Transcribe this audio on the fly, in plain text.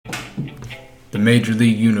the Major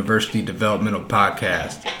League University Developmental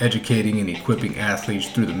Podcast, educating and equipping athletes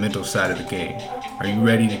through the mental side of the game. Are you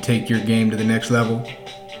ready to take your game to the next level?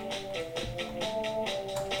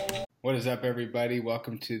 What is up, everybody?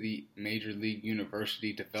 Welcome to the Major League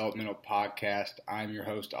University Developmental Podcast. I'm your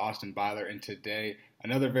host, Austin Byler, and today,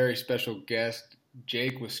 another very special guest,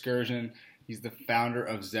 Jake Wiskerson. He's the founder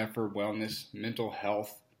of Zephyr Wellness Mental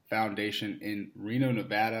Health Foundation in Reno,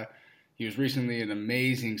 Nevada. He was recently an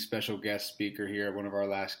amazing special guest speaker here at one of our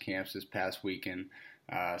last camps this past weekend.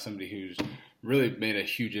 Somebody who's really made a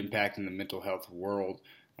huge impact in the mental health world.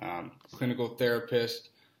 Clinical therapist,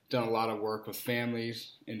 done a lot of work with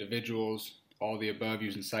families, individuals, all the above,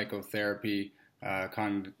 using psychotherapy,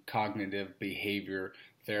 cognitive behavior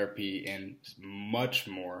therapy, and much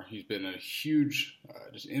more. He's been a huge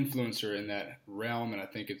just influencer in that realm, and I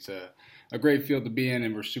think it's a great field to be in,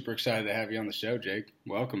 and we're super excited to have you on the show, Jake.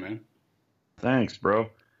 Welcome, man. Thanks, bro.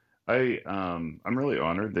 I'm really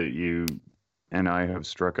honored that you and I have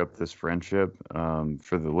struck up this friendship.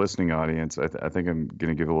 For the listening audience, I think I'm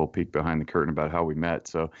going to give a little peek behind the curtain about how we met.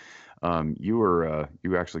 So,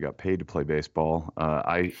 you actually got paid to play baseball.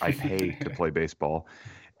 I pay to play baseball.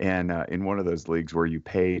 And in one of those leagues where you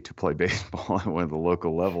pay to play baseball at one of the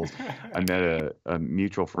local levels, I met a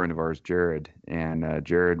mutual friend of ours, Jared, and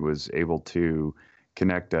Jared was able to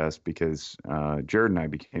connect us because Jared and I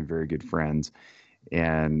became very good friends.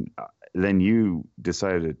 And then you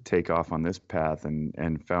decided to take off on this path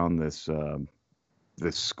and found this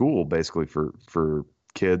school basically for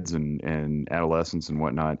kids and adolescents and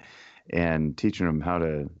whatnot, and teaching them how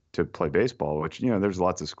to play baseball, which, there's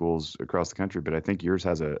lots of schools across the country, but I think yours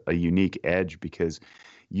has a unique edge because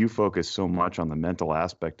you focus so much on the mental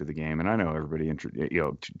aspect of the game. And I know everybody,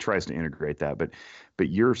 tries to integrate that, but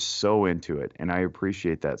you're so into it. And I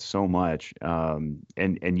appreciate that so much.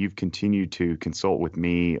 And you've continued to consult with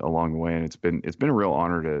me along the way. And it's been a real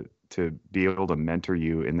honor to be able to mentor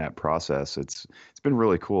you in that process. It's been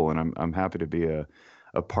really cool. And I'm happy to be a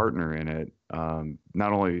partner in it,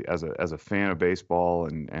 not only as a fan of baseball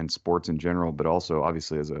and sports in general, but also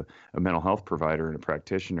obviously as a mental health provider and a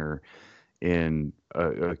practitioner in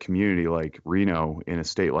a community like Reno, in a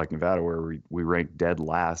state like Nevada, where we rank dead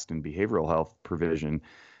last in behavioral health provision.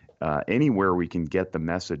 Anywhere we can get the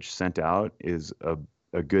message sent out is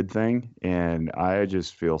a good thing. And I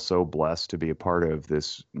just feel so blessed to be a part of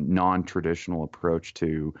this non-traditional approach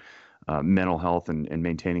to mental health and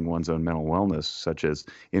maintaining one's own mental wellness, such as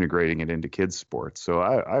integrating it into kids' sports. So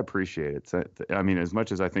I appreciate it. So, I mean, as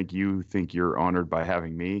much as I think you're honored by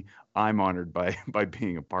having me, I'm honored by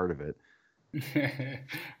being a part of it.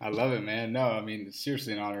 I love it, man. No, I mean, it's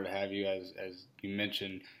seriously an honor to have you. As you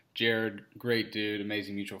mentioned, Jared, great dude,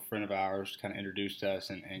 amazing mutual friend of ours, kind of introduced us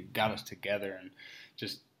and got us together, and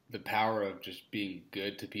just the power of just being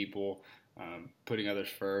good to people, putting others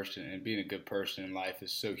first, and being a good person in life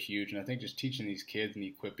is so huge. And I think just teaching these kids and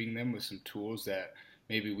equipping them with some tools that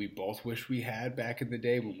maybe we both wish we had back in the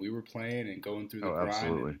day when we were playing and going through the Oh, grind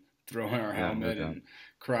absolutely. and throwing our Yeah, no helmet doubt. and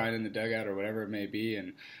crying in the dugout or whatever it may be.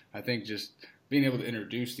 And I think just being able to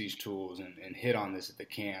introduce these tools and hit on this at the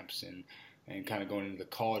camps and kind of going into the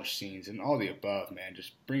college scenes and all the above, man,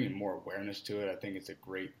 just bringing more awareness to it. I think it's a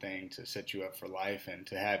great thing to set you up for life, and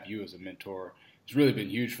to have you as a mentor has really been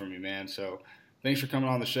huge for me, man. So thanks for coming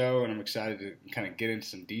on the show, and I'm excited to kind of get into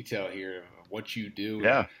some detail here of what you do and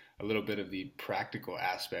Yeah, a little bit of the practical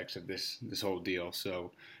aspects of this whole deal.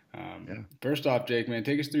 So yeah. first off, Jake, man,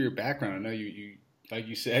 take us through your background. I know you like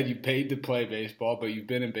you said, you paid to play baseball, but you've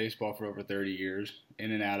been in baseball for over 30 years,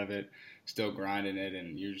 in and out of it, still grinding it,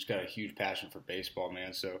 and you just got a huge passion for baseball,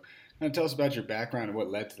 man. So kind of tell us about your background and what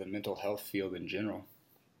led to the mental health field in general.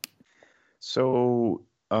 So,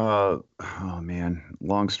 oh man,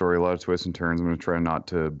 long story, a lot of twists and turns. I'm going to try not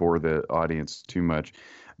to bore the audience too much.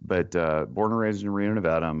 But born and raised in Reno,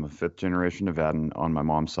 Nevada. I'm a fifth generation Nevadan on my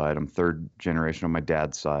mom's side. I'm third generation on my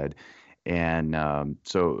dad's side. And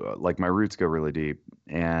like, my roots go really deep.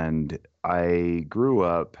 And I grew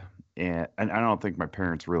up, and I don't think my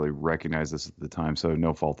parents really recognized this at the time, so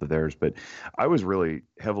no fault of theirs. But I was really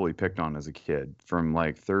heavily picked on as a kid from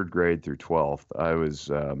like third grade through 12th. I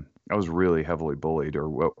was really heavily bullied, or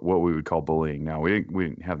what we would call bullying now. We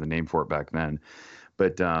didn't have the name for it back then.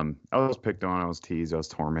 But I was picked on, I was teased, I was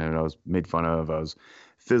tormented, I was made fun of, I was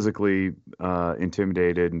physically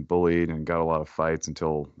intimidated and bullied, and got a lot of fights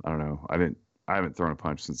until, I don't know, I haven't thrown a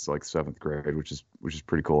punch since like seventh grade, which is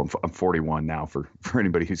pretty cool. I'm 41 now, for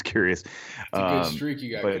anybody who's curious. It's a good streak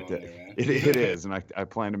you got But going there, man. it is, and I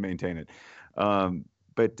plan to maintain it.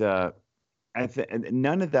 But and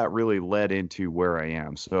none of that really led into where I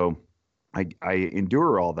am. So I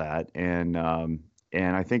endure all that, and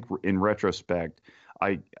And I think in retrospect,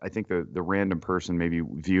 I think the random person maybe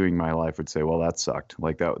viewing my life would say, well, that sucked.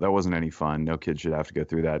 Like that wasn't any fun. No kid should have to go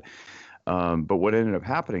through that. But what ended up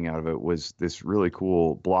happening out of it was this really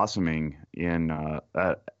cool blossoming in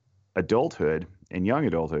adulthood and young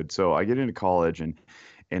adulthood. So I get into college and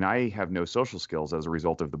I have no social skills as a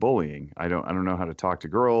result of the bullying. I don't know how to talk to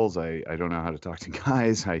girls. I don't know how to talk to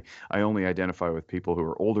guys. I only identify with people who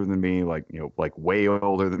are older than me, like like way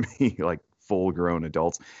older than me, like full grown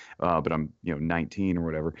adults. But I'm 19 or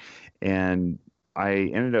whatever, and I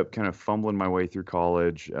ended up kind of fumbling my way through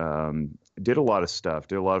college. Did a lot of stuff,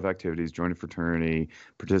 did a lot of activities, joined a fraternity,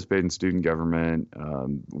 participated in student government,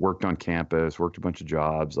 worked on campus, worked a bunch of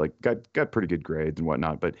jobs, like got pretty good grades and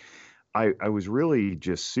whatnot. But I was really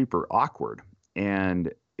just super awkward.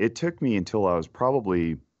 And it took me until I was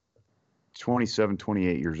probably 27,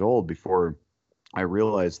 28 years old before I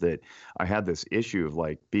realized that I had this issue of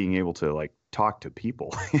like being able to like talk to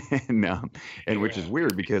people, and which is Yeah.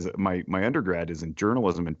 weird because my undergrad is in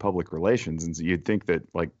journalism and public relations, and so you'd think that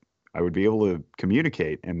like I would be able to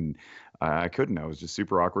communicate, and I couldn't. I was just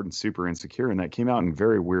super awkward and super insecure, and that came out in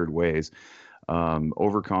very weird ways.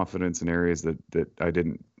 Overconfidence in areas that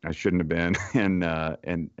I shouldn't have been,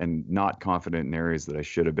 and not confident in areas that I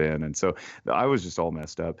should have been, and so I was just all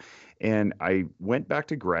messed up. And I went back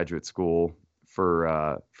to graduate school for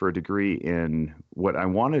a degree in what I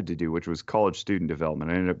wanted to do, which was college student development.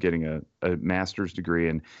 I ended up getting a master's degree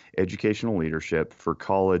in educational leadership for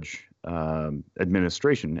college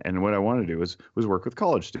administration, and what I wanted to do was work with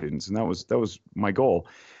college students, and that was my goal.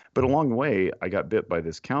 But along the way, I got bit by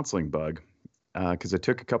this counseling bug because I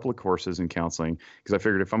took a couple of courses in counseling because I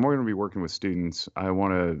figured if I'm going to be working with students, I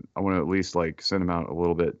want to at least like send them out a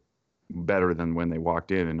little bit better than when they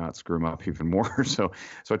walked in and not screw them up even more. So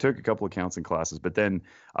I took a couple of counseling classes, but then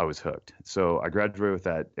I was hooked. So I graduated with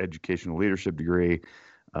that educational leadership degree.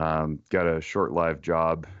 Got a short-lived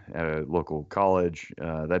job at a local college.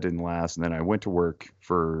 That didn't last, and then I went to work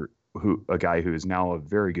for a guy who is now a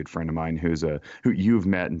very good friend of mine, who you've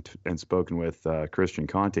met and spoken with, Christian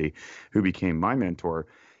Conti, who became my mentor.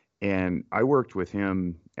 And I worked with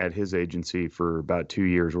him at his agency for about 2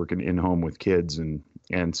 years, working in home with kids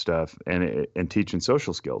and stuff, and teaching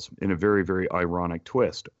social skills in a very, very ironic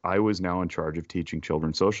twist. I was now in charge of teaching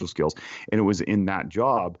children social skills, and it was in that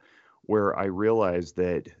job where I realized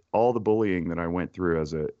that all the bullying that I went through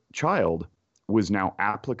as a child was now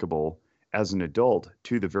applicable as an adult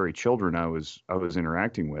to the very children I was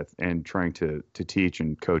interacting with and trying to teach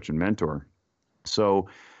and coach and mentor. So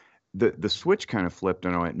the switch kind of flipped,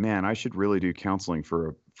 and I went, man, I should really do counseling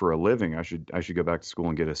for a living. I should go back to school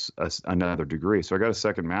and get another degree. So I got a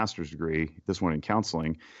second master's degree, this one in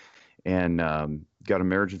counseling, and got a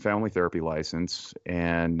marriage and family therapy license.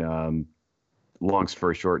 And long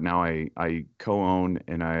story short, now I co-own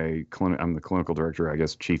and I'm the clinical director, I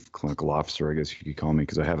guess chief clinical officer, I guess you could call me,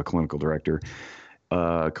 because I have a clinical director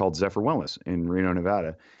called Zephyr Wellness in Reno,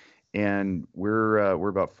 Nevada. And we're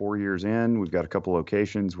about 4 years in. We've got a couple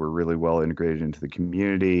locations. We're really well integrated into the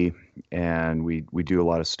community, and we do a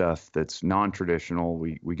lot of stuff that's non-traditional.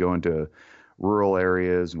 We go into rural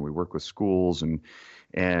areas, and we work with schools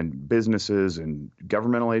and businesses and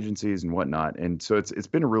governmental agencies and whatnot. And so it's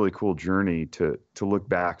been a really cool journey to look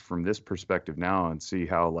back from this perspective now and see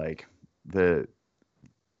how like the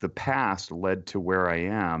past led to where I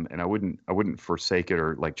am, and I wouldn't forsake it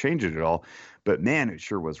or like change it at all, but man, it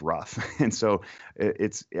sure was rough. And so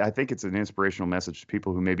I think it's an inspirational message to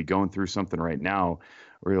people who may be going through something right now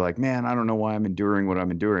where you're like, man, I don't know why I'm enduring what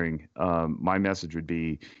I'm enduring. My message would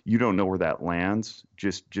be, you don't know where that lands.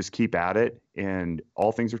 Just keep at it, and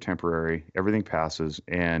all things are temporary. Everything passes,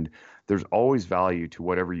 and there's always value to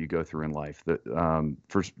whatever you go through in life. That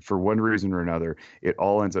for one reason or another, it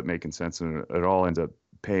all ends up making sense, and it all ends up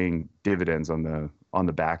paying dividends on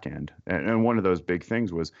the back end. And one of those big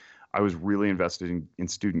things was I was really invested in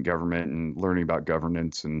student government and learning about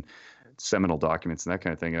governance and seminal documents and that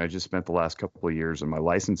kind of thing. And I just spent the last couple of years on my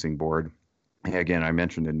licensing board. And again, I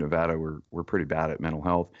mentioned in Nevada, we're pretty bad at mental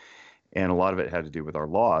health, and a lot of it had to do with our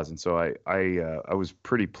laws. And so I was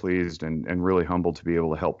pretty pleased and really humbled to be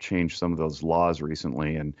able to help change some of those laws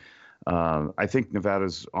recently. And I think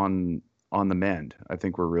Nevada's on the mend. I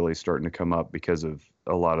think we're really starting to come up because of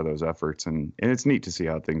a lot of those efforts. And it's neat to see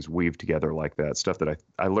how things weave together like that. Stuff that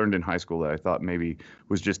I learned in high school that I thought maybe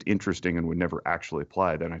was just interesting and would never actually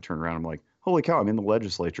apply. Then I turn around, I'm like, holy cow, I'm in the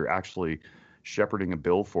legislature actually shepherding a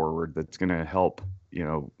bill forward that's going to help,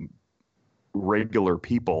 regular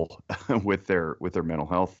people with their mental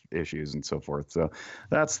health issues and so forth. So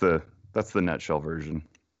that's the nutshell version.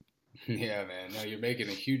 Yeah, man. No, you're making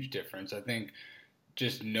a huge difference. I think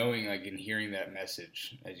just knowing, like, and hearing that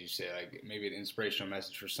message, as you say, like maybe an inspirational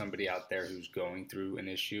message for somebody out there who's going through an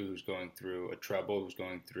issue, who's going through a trouble, who's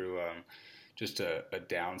going through just a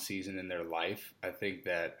down season in their life. I think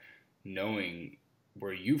that knowing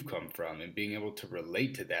where you've come from and being able to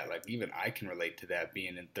relate to that, like even I can relate to that,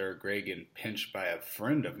 being in third grade getting pinched by a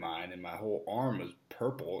friend of mine and my whole arm was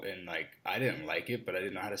purple, and like I didn't like it, but I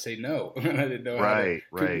didn't know how to say no. And I didn't know how to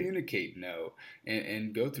communicate no,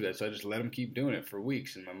 and go through that. So I just let him keep doing it for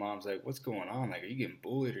weeks. And my mom's like, "What's going on? Like, are you getting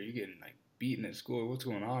bullied? Or are you getting like beaten at school? What's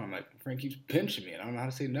going on?" I'm like, "My friend keeps pinching me and I don't know how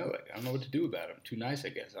to say no. Like, I don't know what to do about it. I'm too nice, I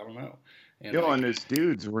guess. I don't know." And And as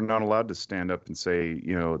dudes, we're not allowed to stand up and say,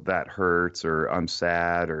 that hurts, or I'm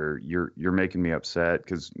sad, or you're making me upset,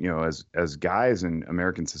 because as guys in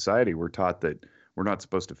American society, we're taught that we're not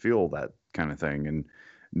supposed to feel that kind of thing, and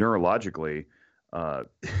neurologically, uh,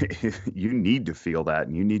 you need to feel that,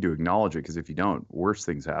 and you need to acknowledge it, because if you don't, worse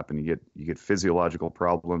things happen. You get physiological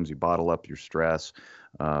problems. You bottle up your stress.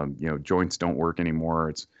 Joints don't work anymore.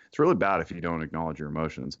 It's really bad if you don't acknowledge your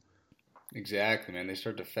emotions. exactly, man. They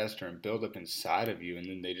start to fester and build up inside of you, and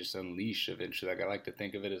then they just unleash eventually. Like I like to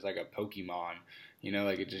think of it as like a Pokemon,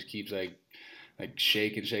 like it just keeps like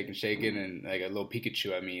shaking, shaking, shaking, and like a little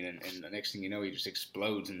Pikachu. I mean, and the next thing you know, he just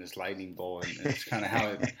explodes in this lightning bolt, and it's kind of how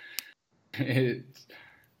it. It's,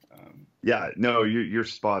 Yeah, no, you're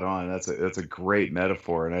spot on. That's a great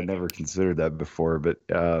metaphor, and I never considered that before. But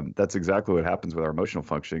that's exactly what happens with our emotional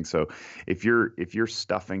functioning. So if you're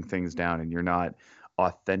stuffing things down and you're not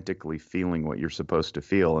authentically feeling what you're supposed to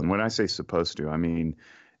feel, and when I say supposed to, I mean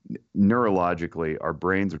neurologically, our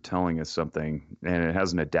brains are telling us something, and it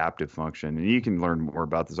has an adaptive function. And you can learn more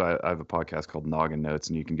about this. I have a podcast called Noggin Notes,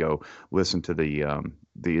 and you can go listen to the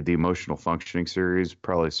emotional functioning series,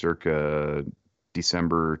 probably circa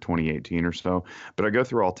December 2018 or so. But I go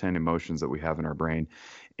through all 10 emotions that we have in our brain,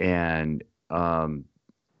 and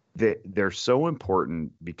they're so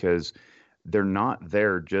important because they're not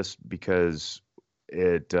there just because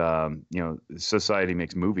society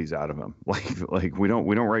makes movies out of them. Like we don't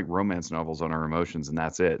write romance novels on our emotions and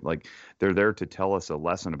that's it. Like they're there to tell us a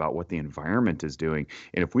lesson about what the environment is doing.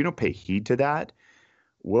 And if we don't pay heed to that,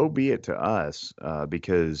 woe be it to us,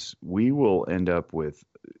 because we will end up with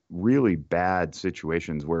really bad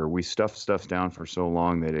situations where we stuff stuff down for so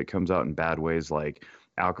long that it comes out in bad ways, like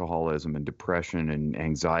alcoholism and depression and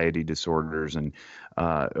anxiety disorders, and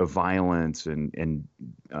violence and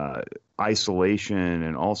isolation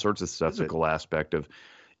and all sorts of stuff. Physical aspect of,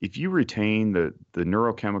 if you retain the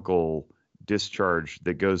neurochemical discharge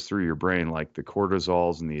that goes through your brain, like the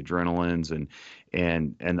cortisols and the adrenalines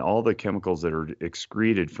and all the chemicals that are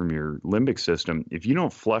excreted from your limbic system, if you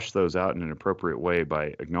don't flush those out in an appropriate way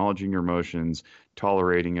by acknowledging your emotions,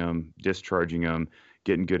 tolerating them, discharging them,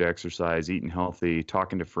 getting good exercise, eating healthy,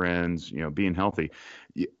 talking to friends, being healthy,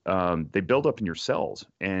 they build up in your cells,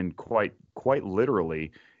 and quite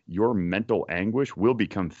literally, your mental anguish will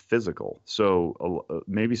become physical. So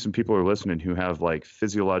maybe some people are listening who have like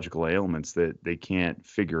physiological ailments that they can't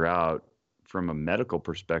figure out from a medical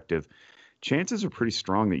perspective. Chances are pretty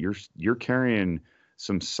strong that you're carrying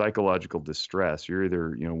some psychological distress. You're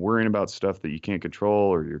either worrying about stuff that you can't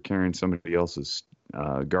control, or you're carrying somebody else's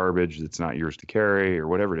garbage that's not yours to carry, or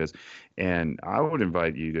whatever it is. And I would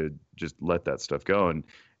invite you to just let that stuff go. And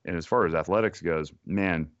as far as athletics goes,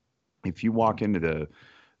 man, if you walk into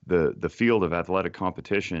the field of athletic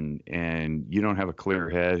competition and you don't have a clear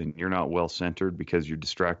head and you're not well centered because you're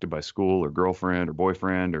distracted by school or girlfriend or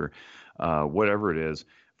boyfriend or whatever it is,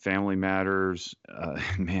 family matters,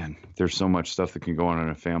 man, there's so much stuff that can go on in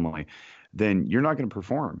a family, then you're not going to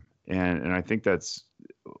perform. And I think that's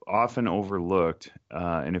often overlooked.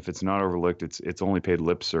 And if it's not overlooked, it's only paid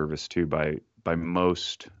lip service to by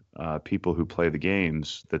most people who play the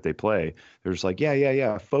games that they play. They're just like,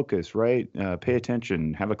 yeah, focus, right? Pay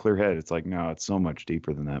attention, have a clear head. It's like, no, it's so much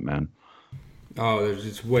deeper than that, man. Oh, there's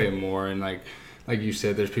just way more. And like you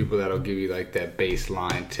said, there's people that'll give you like that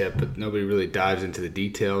baseline tip, but nobody really dives into the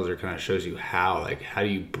details or kind of shows you how. Like, how do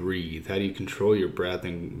you breathe? How do you control your breath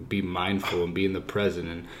and be mindful and be in the present?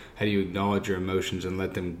 And how do you acknowledge your emotions and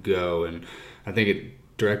let them go? And I think it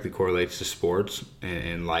directly correlates to sports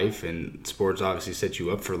and life. And sports obviously set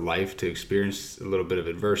you up for life to experience a little bit of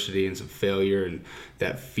adversity and some failure and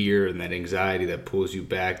that fear and that anxiety that pulls you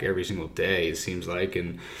back every single day, it seems like.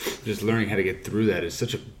 And just learning how to get through that is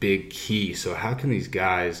such a big key. So how can these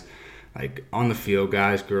guys, like on the field,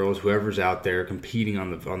 guys, girls, whoever's out there competing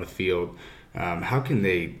on the field, how can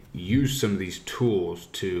they use some of these tools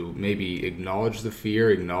to maybe acknowledge the fear,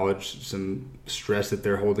 acknowledge some stress that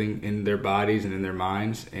they're holding in their bodies and in their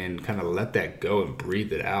minds, and kind of let that go and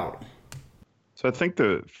breathe it out? So I think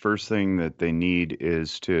the first thing that they need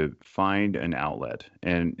is to find an outlet,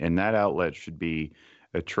 and that outlet should be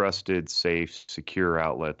a trusted, safe, secure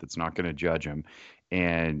outlet that's not going to judge them,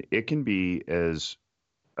 and it can be as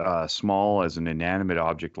small as an inanimate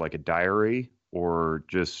object like a diary, or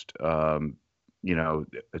just you know,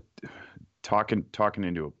 talking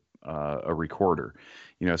into a recorder,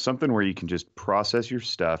 something where you can just process your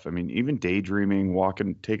stuff. I mean, even daydreaming,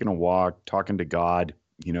 walking, taking a walk, talking to God,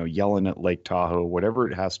 yelling at Lake Tahoe, whatever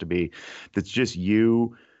it has to be, that's just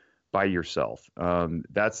you by yourself.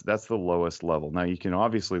 That's the lowest level. Now you can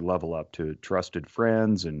obviously level up to trusted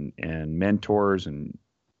friends and mentors and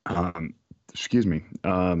um, excuse me.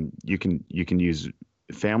 You can use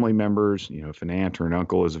family members. If an aunt or an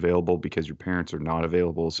uncle is available because your parents are not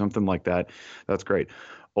available, something like that. That's great.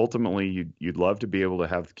 Ultimately, you'd love to be able to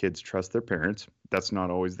have kids trust their parents. That's not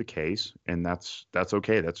always the case, and that's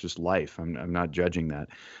okay. That's just life. I'm not judging that.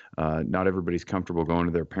 Not everybody's comfortable going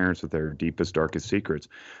to their parents with their deepest, darkest secrets.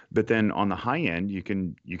 But then on the high end, you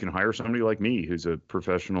can hire somebody like me who's a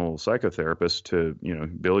professional psychotherapist to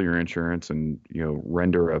bill your insurance and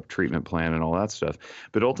render a treatment plan and all that stuff.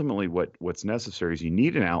 But ultimately, what's necessary is you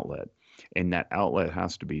need an outlet, and that outlet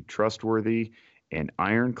has to be trustworthy and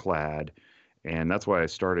ironclad. And that's why I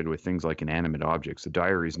started with things like inanimate objects. The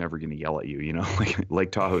diary is never going to yell at you, like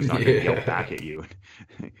Lake Tahoe is not going to yell back at you.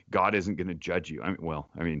 God isn't going to judge you.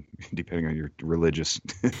 I mean, depending on your religious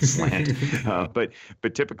slant. But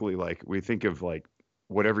typically, like, we think of like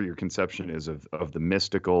whatever your conception is of the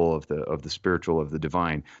mystical, of the spiritual, of the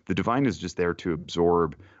divine is just there to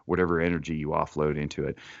absorb whatever energy you offload into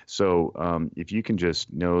it. So if you can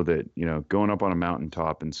just know that going up on a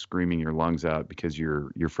mountaintop and screaming your lungs out because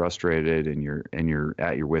you're frustrated and you're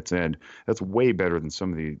at your wit's end, that's way better than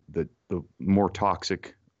some of the more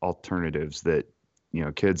toxic alternatives that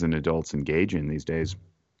kids and adults engage in these days,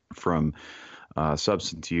 from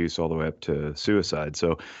substance use all the way up to suicide.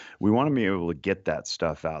 So we want to be able to get that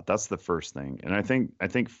stuff out. That's the first thing. And I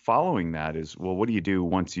think following that is, well, what do you do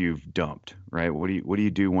once you've dumped, right? What do you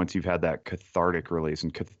do once you've had that cathartic release?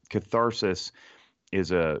 And catharsis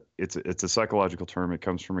is it's a psychological term. It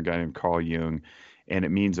comes from a guy named Carl Jung, and it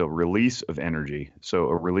means a release of energy. So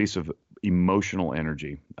a release of emotional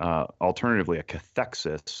energy. Alternatively, a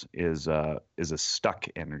cathexis is a stuck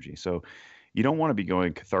energy. So you don't want to be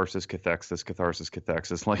going catharsis, cathexis, catharsis,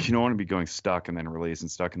 cathexis. Like, you don't want to be going stuck and then release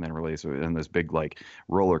and stuck and then release in this big like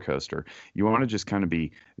roller coaster. You want to just kind of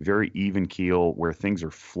be very even keel where things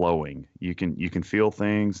are flowing. You can feel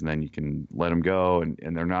things and then you can let them go,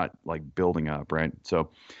 and they're not like building up, right?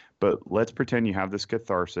 So, but let's pretend you have this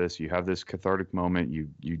catharsis, you have this cathartic moment.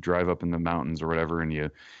 You drive up in the mountains or whatever, and you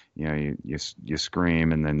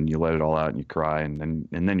scream, and then you let it all out and you cry, and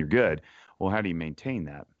then you're good. Well, how do you maintain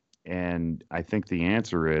that? And I think the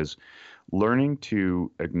answer is learning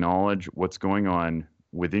to acknowledge what's going on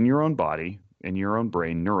within your own body and your own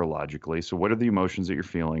brain neurologically. So, what are the emotions that you're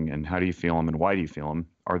feeling, and how do you feel them, and why do you feel them?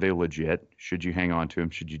 Are they legit? Should you hang on to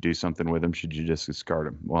them? Should you do something with them? Should you just discard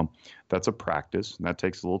them? Well, that's a practice, and that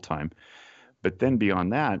takes a little time. But then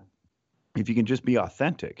beyond that, if you can just be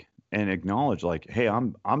authentic and acknowledge, like, hey,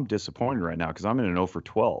 I'm disappointed right now because I'm in an 0 for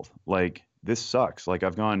 12. Like, this sucks. Like,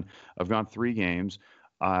 I've gone 3 games.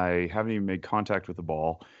 I haven't even made contact with the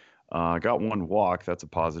ball. I got one walk. That's a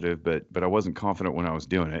positive, but I wasn't confident when I was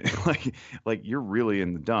doing it. like you're really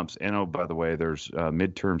in the dumps. And oh, by the way, there's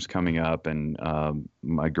midterms coming up, and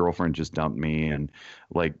my girlfriend just dumped me, and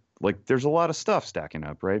like there's a lot of stuff stacking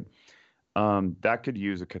up, right? That could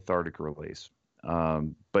use a cathartic release.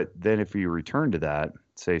 But then if you return to that,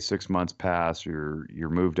 say 6 months pass, you're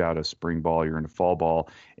moved out of spring ball, you're in a fall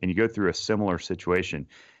ball, and you go through a similar situation,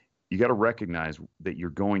 you got to recognize that you're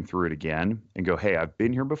going through it again and go, hey, I've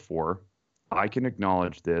been here before. I can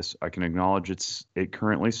acknowledge this. I can acknowledge it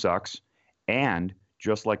currently sucks. And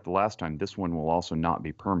just like the last time, this one will also not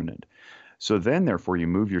be permanent. So then, therefore, you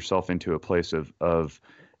move yourself into a place of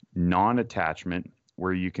non-attachment,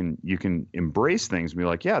 where you can embrace things and be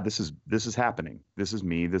like, yeah, this is happening. This is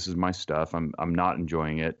me. This is my stuff. I'm not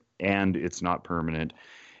enjoying it, and it's not permanent,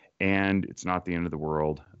 and it's not the end of the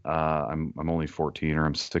world. I'm only 14, or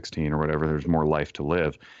I'm 16 or whatever. There's more life to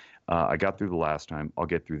live. I got through the last time. I'll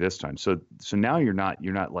get through this time. So now you're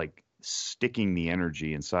not like sticking the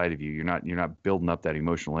energy inside of you. You're not building up that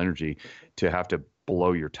emotional energy to have to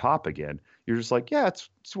blow your top again. You're just like, yeah, it's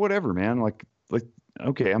whatever, man. Like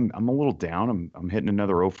okay, I'm a little down. I'm hitting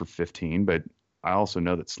another 0 for 15, but I also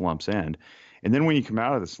know that slumps end. And then when you come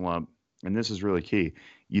out of the slump, and this is really key,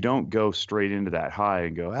 you don't go straight into that high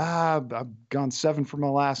and go, I've gone 7 for my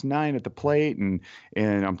last 9 at the plate, and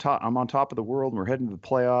I'm on top of the world, and we're heading to the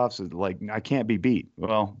playoffs. Like, I can't be beat.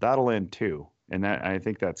 Well, that'll end too. And that, I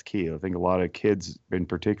think that's key. I think a lot of kids in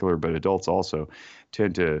particular, but adults also,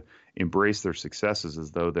 tend to embrace their successes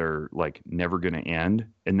as though they're like never going to end,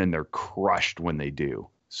 and then they're crushed when they do.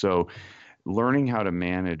 So learning how to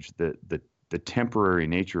manage the temporary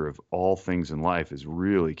nature of all things in life is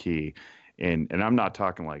really key. And I'm not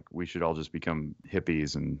talking like we should all just become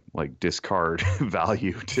hippies and like discard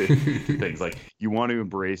value to things. Like you want to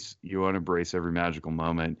embrace every magical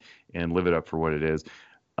moment and live it up for what it is.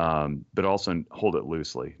 But also hold it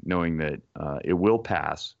loosely, knowing that it will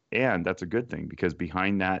pass. And that's a good thing, because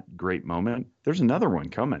behind that great moment, there's another one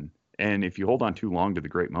coming. And if you hold on too long to the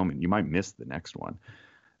great moment, you might miss the next one.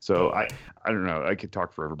 So I don't know. I could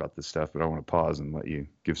talk forever about this stuff, but I want to pause and let you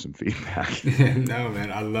give some feedback. No,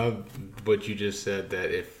 man, I love what you just said, that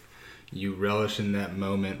if you relish in that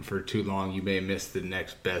moment for too long, you may miss the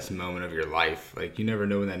next best moment of your life. Like, you never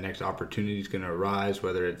know when that next opportunity is going to arise,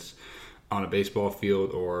 whether it's on a baseball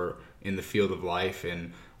field or in the field of life.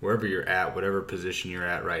 And wherever you're at, whatever position you're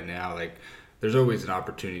at right now, like, there's always an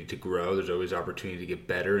opportunity to grow. There's always opportunity to get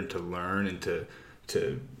better and to learn and to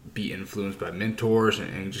be influenced by mentors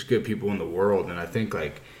and just good people in the world. And I think,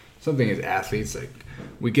 like, something as athletes, like,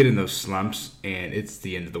 we get in those slumps and it's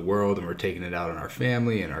the end of the world and we're taking it out on our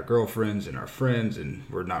family and our girlfriends and our friends, and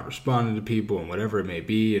we're not responding to people and whatever it may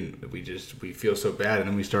be, and we feel so bad, and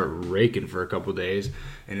then we start raking for a couple of days,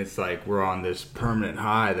 and it's like we're on this permanent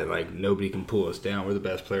high that, like, nobody can pull us down. We're the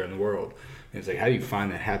best player in the world. And it's like, how do you find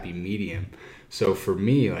that happy medium? So for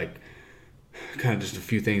me, like, kind of just a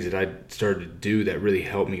few things that I started to do that really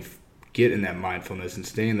helped me get in that mindfulness and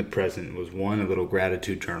stay in the present was, one, a little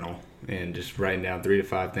gratitude journal, and just writing down 3 to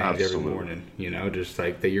 5 things every morning, just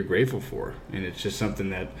like that you're grateful for. And it's just something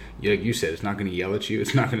that, like you said, it's not going to yell at you.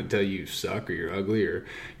 It's not going to tell you suck or you're ugly or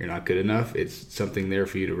you're not good enough. It's something there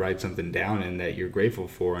for you to write something down and that you're grateful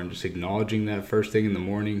for, and just acknowledging that first thing in the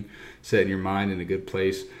morning, setting your mind in a good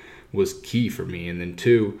place, was key for me. And then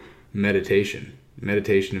 2, meditation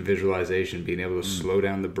and visualization, being able to slow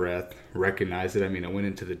down the breath, recognize it. I mean, I went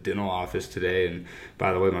into the dental office today, and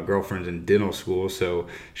by the way, my girlfriend's in dental school, so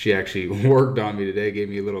she actually worked on me today, gave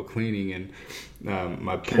me a little cleaning, and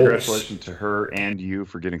my pulse. Congratulations to her and you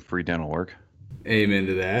for getting free dental work. Amen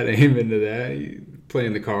to that.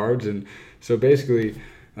 Playing the cards. And so basically,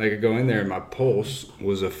 like, I go in there and my pulse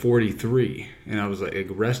was a 43, and I was like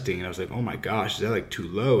resting, and I was like, oh my gosh, is that like too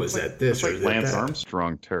low? Is that this, or is that that? Lance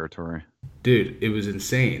Armstrong territory. Dude, it was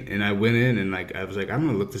insane. And I went in and, like, I was like, I'm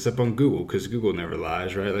going to look this up on Google, because Google never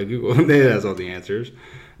lies, right? Like, Google, it has all the answers.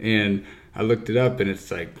 And I looked it up, and it's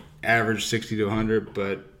like average 60 to 100,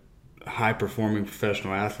 but high performing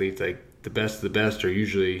professional athletes, like the best of the best, are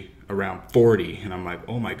usually around 40. And I'm like,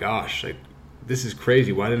 oh my gosh, like, this is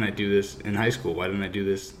crazy. Why didn't I do this in high school? Why didn't I do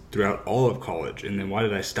this throughout all of college? And then why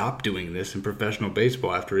did I stop doing this in professional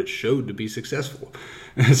baseball after it showed to be successful?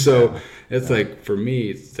 So it's like, for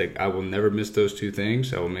me, it's like I will never miss those 2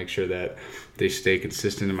 things. I will make sure that they stay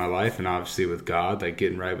consistent in my life, and obviously with God, like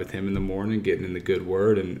getting right with Him in the morning, getting in the good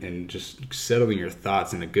word, and just settling your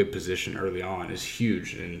thoughts in a good position early on is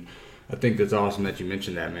huge. And I think that's awesome that you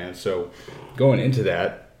mentioned that, man. So going into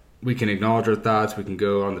that, we can acknowledge our thoughts. We can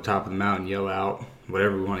go on the top of the mountain, yell out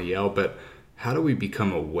whatever we want to yell. But how do we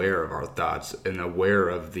become aware of our thoughts and aware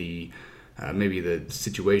of the maybe the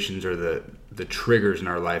situations or the triggers in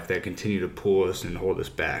our life that continue to pull us and hold us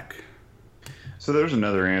back? So there's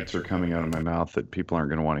another answer coming out of my mouth that people aren't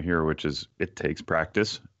going to want to hear, which is it takes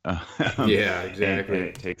practice. Yeah, exactly. And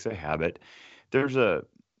it takes a habit. There's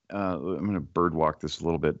I'm going to birdwalk this a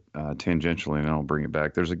little bit tangentially, and then I'll bring it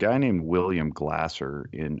back. There's a guy named William Glasser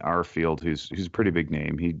in our field who's a pretty big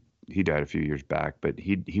name. He died a few years back, but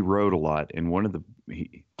he wrote a lot. And one of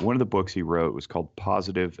the books he wrote was called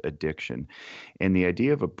Positive Addiction. And the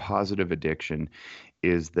idea of a positive addiction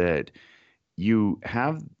is that you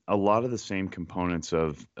have a lot of the same components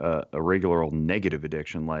of a regular old negative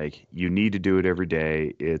addiction. Like, you need to do it every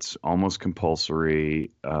day. It's almost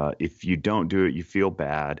compulsory. If you don't do it, you feel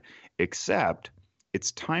bad, except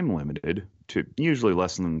it's time limited to usually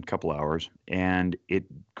less than a couple hours. And it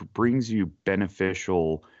brings you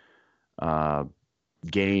beneficial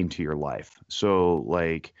gain to your life. So,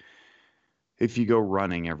 like, if you go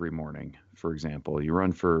running every morning, for example, you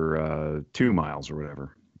run for 2 miles or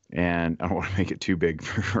whatever. And I don't want to make it too big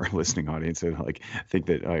for our listening audience. And like, think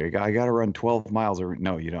that I got to run 12 miles.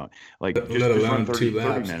 No, you don't. Like, just run 30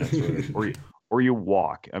 minutes, or you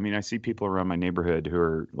walk. I mean, I see people around my neighborhood who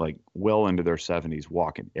are like well into their 70s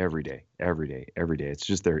walking every day. It's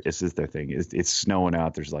just their thing. It's snowing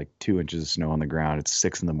out. There's like 2 inches of snow on the ground. It's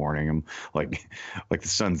 6 in the morning. I'm like the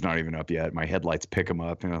sun's not even up yet. My headlights pick them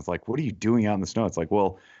up, and I was like, "What are you doing out in the snow?" It's like,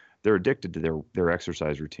 well, they're addicted to their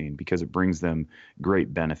exercise routine because it brings them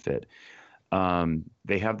great benefit.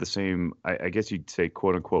 They have the same, I guess you'd say,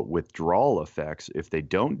 quote unquote, withdrawal effects if they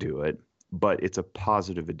don't do it, but it's a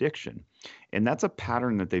positive addiction. And that's a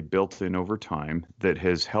pattern that they built in over time that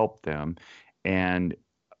has helped them. And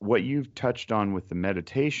what you've touched on with the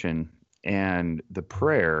meditation and the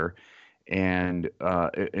prayer, and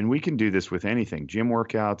we can do this with anything: gym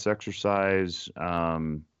workouts, exercise,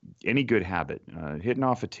 any good habit, hitting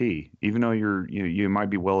off a tee, even though you might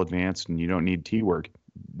be well advanced and you don't need tee work.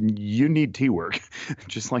 You need tee work,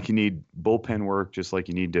 just like you need bullpen work, just like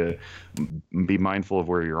you need to be mindful of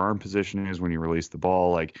where your arm position is when you release the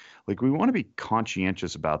ball. Like we want to be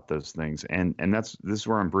conscientious about those things, and this is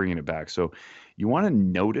where I'm bringing it back. So you want to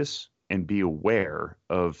notice and be aware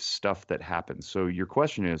of stuff that happens. So your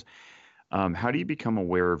question is, how do you become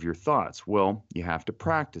aware of your thoughts? Well, you have to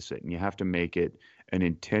practice it, and you have to make it an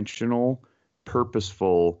intentional,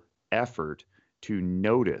 purposeful effort to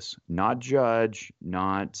notice, not judge,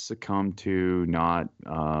 not succumb to, not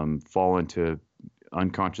fall into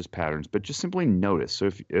unconscious patterns, but just simply notice. So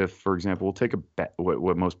if for example, we'll take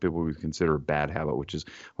what most people would consider a bad habit, which is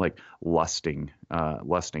like lusting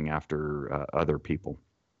after other people.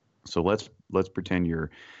 So let's pretend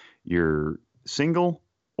you're single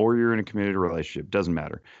or you're in a committed relationship, doesn't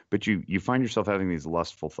matter. But you find yourself having these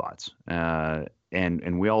lustful thoughts.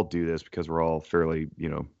 And we all do this because we're all fairly,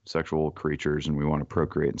 sexual creatures and we want to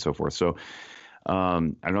procreate and so forth. So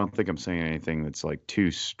I don't think I'm saying anything that's like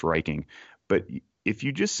too striking. But if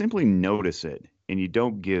you just simply notice it and you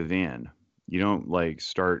don't give in, you don't like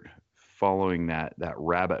start following that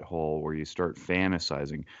rabbit hole where you start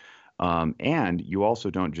fantasizing. And you also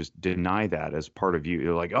don't just deny that as part of you.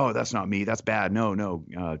 You're like, oh, that's not me. That's bad. No.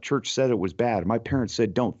 Church said it was bad. My parents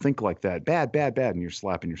said, don't think like that. Bad. And you're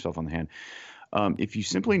slapping yourself on the hand. If you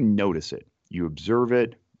simply notice it, you observe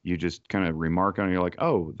it, you just kind of remark on it. You're like,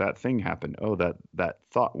 oh, that thing happened. Oh, that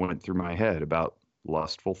thought went through my head about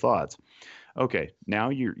lustful thoughts. Okay, now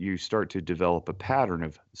you start to develop a pattern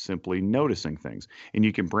of simply noticing things, and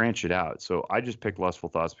you can branch it out. So I just pick lustful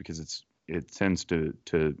thoughts because it tends to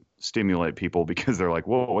stimulate people because they're like,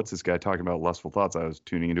 whoa, what's this guy talking about lustful thoughts? I was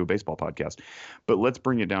tuning into a baseball podcast. But let's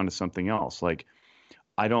bring it down to something else. Like,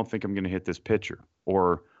 I don't think I'm going to hit this pitcher,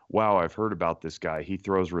 or wow, I've heard about this guy. He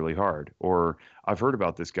throws really hard. Or I've heard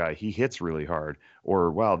about this guy. He hits really hard.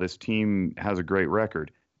 Or wow, this team has a great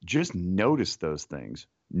record. Just notice those things.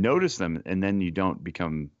 Notice them, and then you don't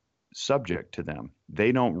become subject to them.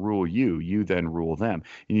 They don't rule you. You then rule them.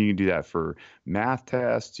 And you can do that for math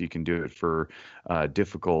tests. You can do it for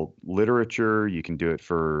difficult literature. You can do it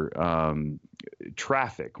for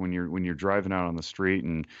traffic when you're driving out on the street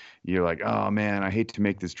and you're like, oh man, I hate to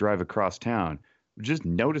make this drive across town. Just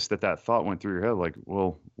notice that thought went through your head. Like,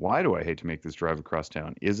 well, why do I hate to make this drive across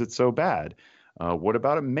town? Is it so bad? What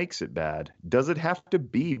about it makes it bad? Does it have to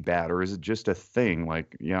be bad, or is it just a thing?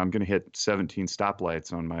 Like, yeah, I'm going to hit 17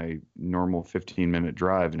 stoplights on my normal 15-minute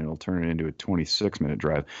drive, and it'll turn it into a 26-minute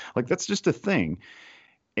drive. Like, that's just a thing.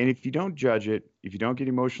 And if you don't judge it, if you don't get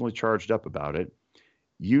emotionally charged up about it,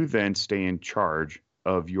 you then stay in charge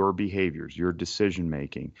of your behaviors, your decision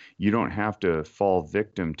making. You don't have to fall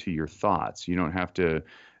victim to your thoughts. You don't have to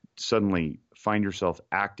suddenly find yourself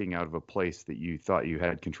acting out of a place that you thought you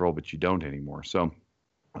had control, but you don't anymore. So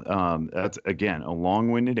that's, again, a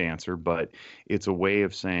long-winded answer, but it's a way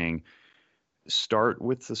of saying, start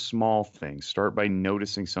with the small things. Start by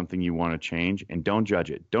noticing something you want to change, and don't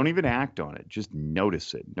judge it. Don't even act on it. Just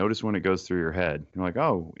notice it. Notice when it goes through your head. You're like,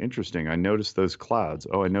 oh, interesting. I noticed those clouds.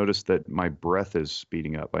 Oh, I noticed that my breath is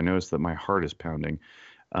speeding up. I noticed that my heart is pounding.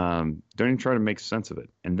 Don't even try to make sense of it.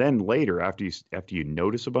 And then later, after you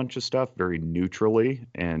notice a bunch of stuff very neutrally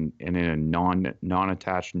and in a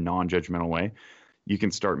non-attached, non-judgmental way, you can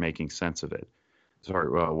start making sense of it. Sorry,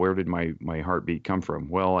 where did my heartbeat come from?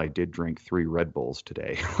 Well, I did drink 3 Red Bulls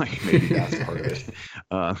today. Like, maybe that's part of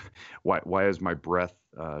it. Why is my breath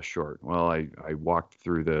short? Well, I walked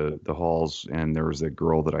through the halls and there was a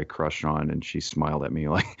girl that I crushed on and she smiled at me.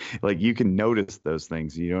 Like you can notice those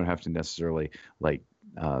things. You don't have to necessarily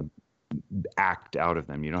act out of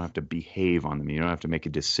them. You don't have to behave on them. You don't have to make a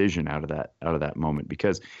decision out of that moment,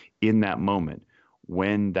 because in that moment,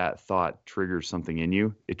 when that thought triggers something in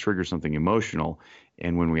you, it triggers something emotional.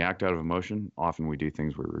 And when we act out of emotion, often we do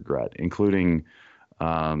things we regret, including,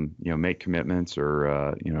 make commitments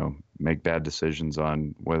or, make bad decisions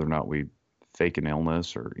on whether or not we fake an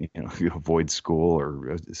illness or, avoid school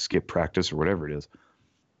or skip practice or whatever it is.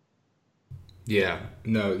 Yeah,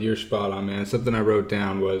 no, you're spot on, man. Something I wrote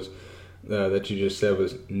down was that you just said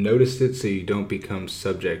was notice it so you don't become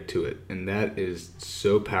subject to it. And that is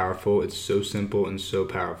so powerful. It's so simple and so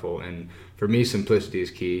powerful. And for me, simplicity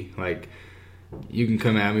is key. Like, you can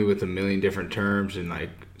come at me with a million different terms and like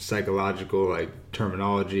psychological like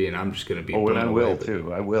terminology, and I'm just going to be Oh, and blown I away. will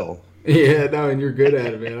too. I will. Yeah, no, and you're good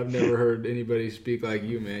at it, man. I've never heard anybody speak like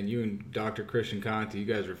you, man. You and Dr. Christian Conti, you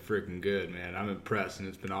guys are freaking good, man. I'm impressed, and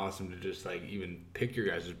it's been awesome to just like even pick your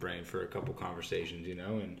guys' brain for a couple conversations, you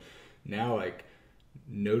know. And now, like,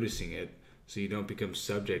 noticing it so you don't become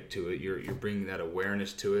subject to it. You're bringing that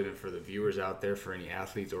awareness to it. And for the viewers out there, for any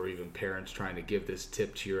athletes or even parents trying to give this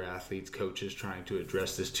tip to your athletes, coaches trying to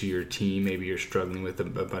address this to your team, maybe you're struggling with a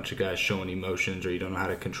bunch of guys showing emotions, or you don't know how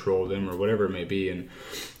to control them, or whatever it may be, and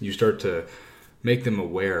you start to make them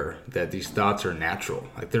aware that these thoughts are natural,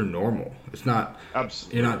 like they're normal. It's not,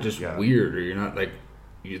 Absolutely. you're not just Yeah. weird, or you're not like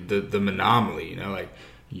the anomaly, you know, like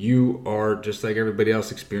you are just like everybody else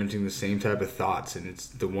experiencing the same type of thoughts. And it's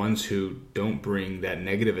the ones who don't bring that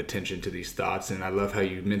negative attention to these thoughts. And I love how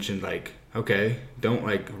you mentioned, like, okay, don't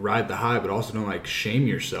like ride the high, but also don't like shame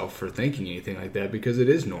yourself for thinking anything like that, because it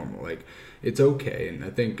is normal. Like, it's okay. And I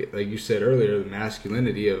think, like you said earlier, the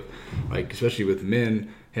masculinity of, like, especially with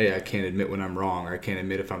men, hey, I can't admit when I'm wrong, or I can't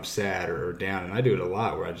admit if I'm sad or down. And I do it a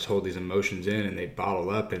lot, where I just hold these emotions in and they bottle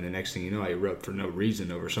up, and the next thing you know, I erupt for no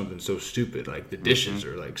reason over something so stupid like the dishes,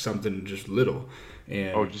 or like something just little. Oh,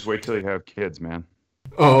 And just wait till you have kids, man.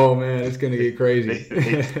 oh man, it's gonna They get they crazy.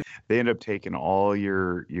 they, they end up taking all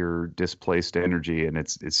your displaced energy, and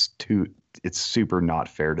it's super not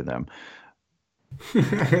fair to them.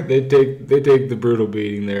 They take the brutal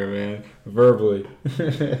beating there, man, verbally.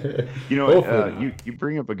 You know, Hopefully not. you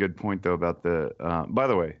bring up a good point though about the. By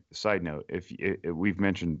the way, side note, if we've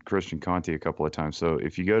mentioned Christian Conti a couple of times, so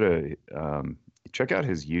if you go to check out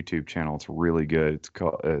his YouTube channel, it's really good.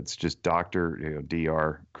 It's just Doctor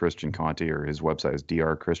Dr. Christian Conti, or his website is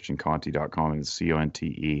drchristianconti.com, and it's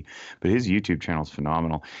CONTE. But his YouTube channel is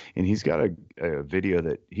phenomenal, and he's got a video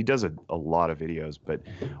that he does a lot of videos, but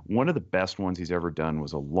one of the best ones he's ever done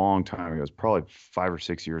was a long time ago. It was probably 5 or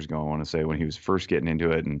 6 years ago, I want to say, when he was first getting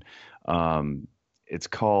into it. And it's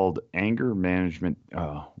called Anger Management.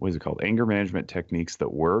 What is it called? Anger Management Techniques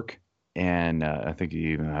That Work. And I think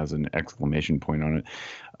he even has an exclamation point on it.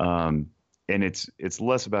 And it's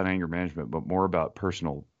less about anger management, but more about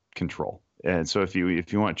personal control. And so if you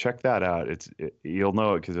want to check that out, you'll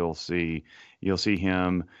know it because you'll see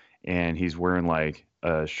him, and he's wearing like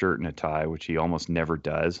a shirt and a tie, which he almost never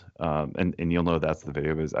does. And you'll know that's the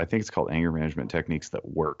video. But I think it's called Anger Management Techniques That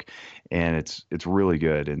Work, and it's really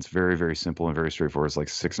good. And it's very, very simple and very straightforward. It's like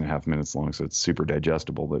 6.5 minutes long, so it's super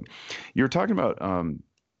digestible. But you were talking about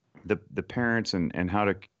the parents and how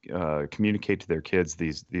to communicate to their kids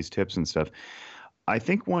these tips and stuff. I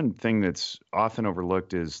think one thing that's often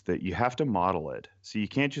overlooked is that you have to model it. So you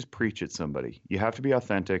can't just preach at somebody. You have to be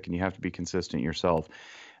authentic, and you have to be consistent yourself.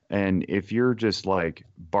 And if you're just like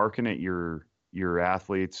barking at your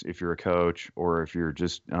athletes, if you're a coach, or if you're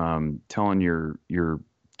just telling your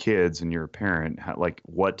kids and you're a parent like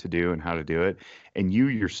what to do and how to do it, and you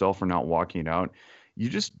yourself are not walking it out, you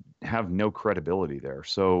just have no credibility there.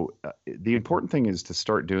 So the important thing is to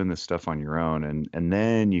start doing this stuff on your own, and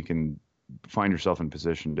then you can find yourself in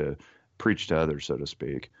position to preach to others, so to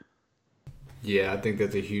speak. Yeah, I think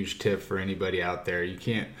that's a huge tip for anybody out there. You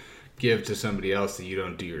can't give to somebody else that you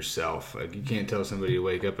don't do yourself. Like, you can't tell somebody to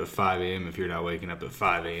wake up at 5 a.m. if you're not waking up at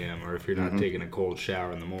 5 a.m., or if you're not Hmm. taking a cold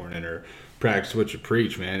shower in the morning, or practice what you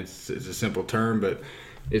preach, man. It's a simple term, but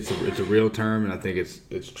it's a real term, and I think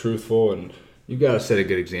it's truthful. And you got to set a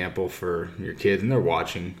good example for your kids, and they're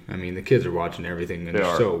watching. I mean, the kids are watching everything, and They they're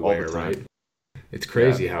are so all the aware, time. right? It's Yeah.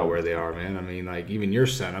 crazy how All the aware they time. are, man. I mean, like, even your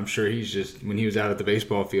son, I'm sure he's just, when he was out at the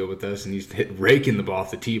baseball field with us, and raking the ball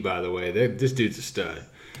off the tee, by the way, this dude's a stud.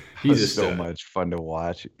 He's a Was so stud. much fun to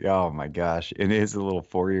watch. Oh my gosh. And his little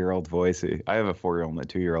 4-year-old voice. I have a 4-year-old and a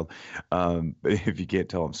 2-year-old. But if you can't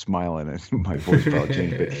tell I'm smiling, and my voice probably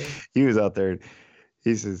changed. But he was out there, and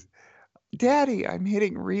he says, Daddy, I'm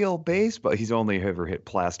hitting real baseball. He's only ever hit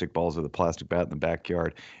plastic balls with a plastic bat in the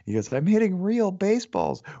backyard. He goes, I'm hitting real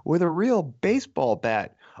baseballs with a real baseball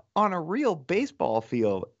bat on a real baseball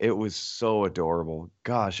field. It was so adorable.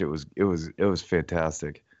 Gosh, it was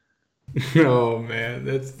fantastic. Oh man,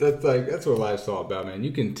 that's what life's all about, man.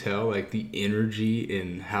 You can tell like the energy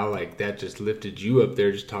and how like that just lifted you up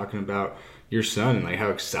there, just talking about your son and like how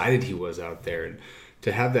excited he was out there, and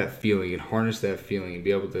to have that feeling and harness that feeling and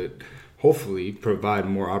be able to hopefully provide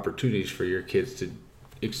more opportunities for your kids to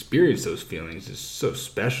experience those feelings is so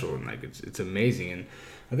special, and like it's amazing.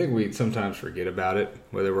 And I think we sometimes forget about it,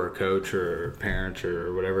 whether we're a coach or parents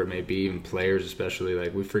or whatever it may be, even players especially.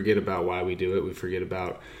 Like, we forget about why we do it. We forget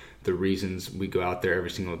about the reasons we go out there every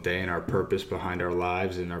single day and our purpose behind our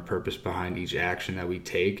lives and our purpose behind each action that we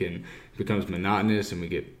take, and it becomes monotonous and we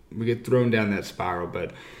get thrown down that spiral.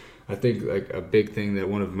 But I think like a big thing that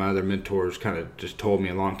one of my other mentors kind of just told me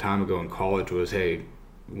a long time ago in college was, hey,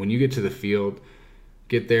 when you get to the field,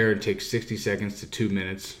 get there and take 60 seconds to 2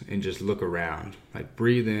 minutes and just look around. Like,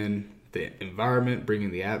 breathe in the environment, bring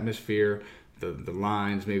in the atmosphere, the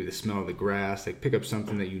lines, maybe the smell of the grass. Like, pick up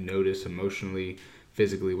something that you notice emotionally,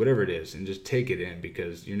 physically, whatever it is, and just take it in,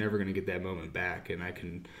 because you're never going to get that moment back. And I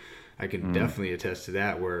can definitely attest to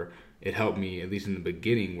that, where it helped me, at least in the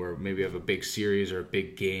beginning, where maybe I have a big series or a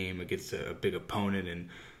big game against a big opponent, and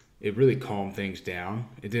it really calmed things down.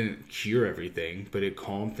 It didn't cure everything, but it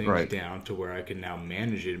calmed things down to where I can now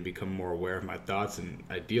manage it and become more aware of my thoughts, and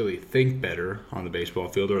ideally think better on the baseball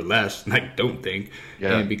field, or less, like don't think,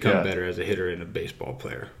 and become better as a hitter and a baseball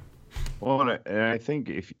player. Well, and I think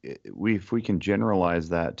if we can generalize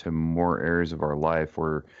that to more areas of our life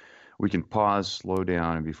where we can pause, slow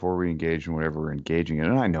down, and before we engage in whatever we're engaging in,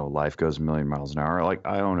 and I know life goes a million miles an hour. Like,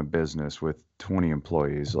 I own a business with 20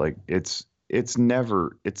 employees. Like, it's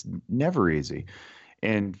never easy.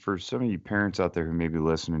 And for some of you parents out there who may be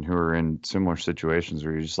listening who are in similar situations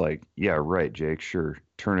where you're just like, yeah, right, Jake, sure,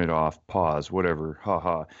 turn it off, pause, whatever,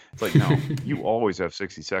 haha. It's like, no, you always have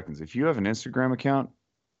 60 seconds. If you have an Instagram account,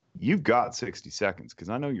 you've got 60 seconds, because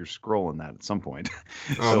I know you're scrolling that at some point.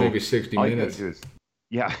 Oh, So maybe 60 all you gotta minutes. do is,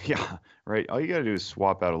 yeah, yeah, right. All you gotta do is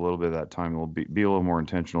swap out a little bit of that time. It'll be a little more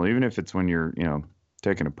intentional, even if it's when you're,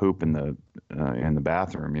 taking a poop in the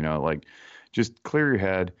bathroom. Like, just clear your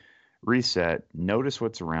head, reset, notice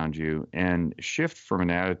what's around you, and shift from an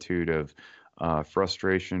attitude of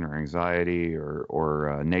frustration or anxiety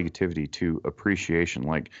or negativity to appreciation.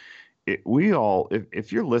 Like, we all,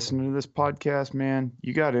 if you're listening to this podcast, man,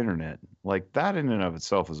 you got internet. Like, that in and of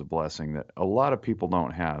itself is a blessing that a lot of people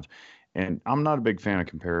don't have. And I'm not a big fan of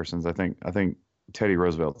comparisons. I think Teddy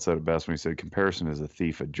Roosevelt said it best when he said comparison is a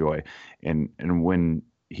thief of joy. And when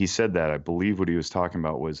he said that, I believe what he was talking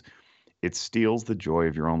about was it steals the joy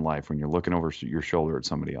of your own life when you're looking over your shoulder at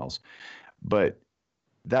somebody else. But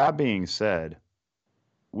that being said,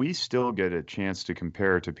 we still get a chance to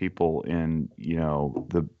compare to people in,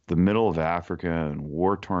 the middle of Africa and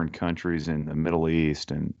war-torn countries in the Middle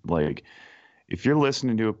East. And, like, if you're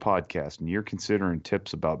listening to a podcast and you're considering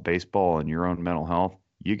tips about baseball and your own mental health,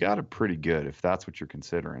 you got it pretty good if that's what you're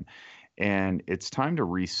considering. And it's time to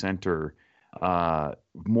recenter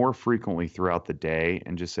more frequently throughout the day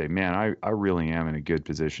and just say, man, I really am in a good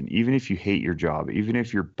position. Even if you hate your job, even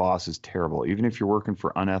if your boss is terrible, even if you're working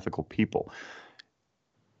for unethical people,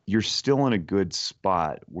 you're still in a good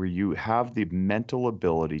spot where you have the mental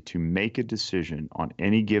ability to make a decision on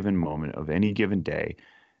any given moment of any given day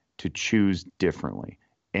to choose differently.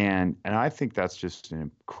 And I think that's just an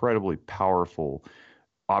incredibly powerful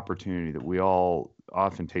opportunity that we all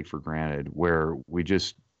often take for granted, where we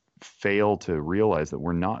just fail to realize that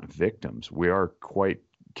we're not victims. We are quite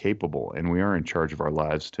capable, and we are in charge of our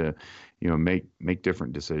lives to, make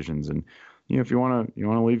different decisions. And, if you want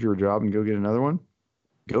to leave your job and go get another one,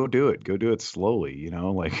 go do it. Go do it slowly.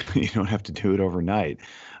 Like, you don't have to do it overnight.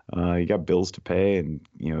 You got bills to pay, and,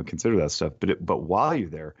 consider that stuff. But while you're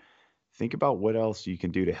there, think about what else you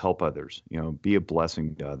can do to help others. Be a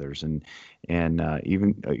blessing to others. And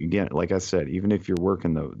even, again, like I said, even if you're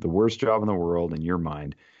working the worst job in the world in your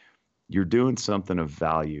mind, you're doing something of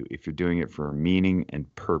value if you're doing it for meaning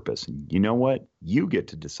and purpose. And you know what? You get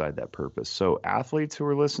to decide that purpose. So athletes who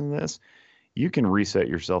are listening to this, you can reset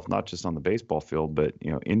yourself not just on the baseball field, but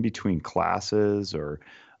in between classes, or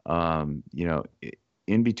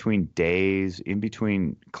in between days, in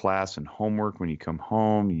between class and homework. When you come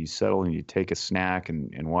home, you settle and you take a snack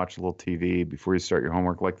and watch a little TV before you start your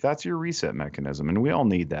homework. Like, that's your reset mechanism, and we all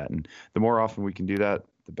need that. And the more often we can do that,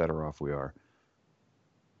 the better off we are.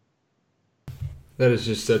 That is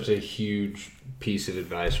just such a huge piece of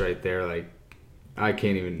advice right there. Like, I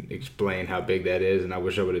can't even explain how big that is, and I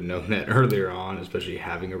wish I would have known that earlier on, especially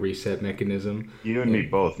having a reset mechanism. You and me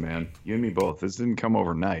both, man. You and me both. This didn't come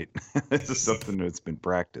overnight. This is something that's been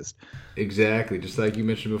practiced. Exactly. Just like you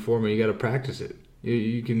mentioned before, man, you got to practice it.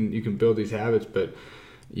 You can build these habits, but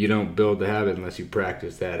you don't build the habit unless you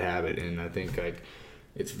practice that habit. And I think, like,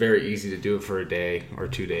 it's very easy to do it for a day or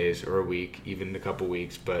 2 days or a week, even a couple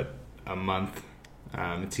weeks, but a month.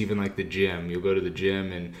 It's even like the gym. You'll go to the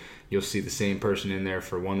gym and you'll see the same person in there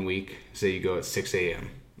for 1 week. Say you go at 6 a.m.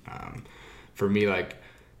 For me, like,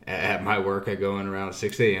 at my work, I go in around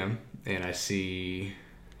 6 a.m. and I see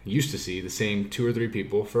used to see the same 2 or 3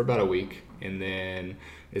 people for about a week, and then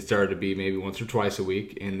it started to be maybe once or twice a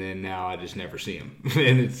week, and then now I just never see them.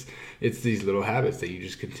 And it's these little habits that you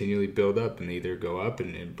just continually build up, and they either go up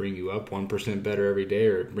and bring you up 1% better every day,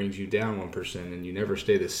 or it brings you down 1%, and you never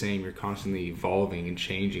stay the same. You're constantly evolving and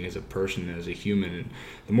changing as a person and as a human, and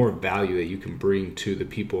the more value that you can bring to the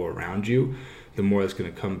people around you, the more it's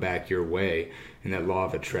going to come back your way, and that law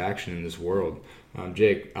of attraction in this world.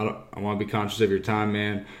 Jake, I want to be conscious of your time,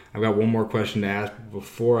 man. I've got one more question to ask.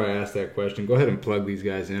 Before I ask that question, go ahead and plug these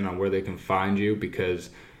guys in on where they can find you, because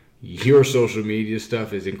your social media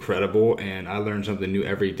stuff is incredible, and I learn something new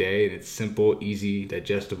every day, and it's simple, easy,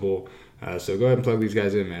 digestible. So go ahead and plug these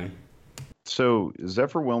guys in, man. So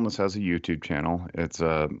Zephyr Wellness has a YouTube channel. It's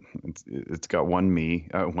got one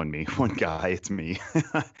guy. It's me.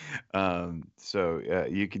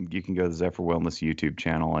 You can go to the Zephyr Wellness YouTube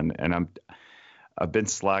channel, and I've been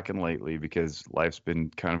slacking lately because life's been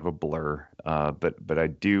kind of a blur. But I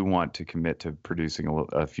do want to commit to producing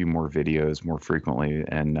a few more videos more frequently,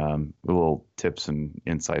 and little tips and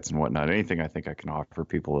insights and whatnot. Anything I think I can offer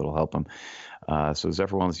people that'll help them. So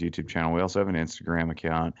Zephyr Wellness YouTube channel. We also have an Instagram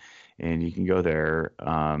account, and you can go there.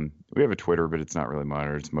 We have a Twitter, but it's not really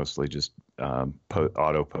monitored. It's mostly just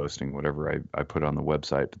auto posting whatever I put on the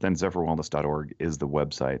website. But then zephyrwellness.org is the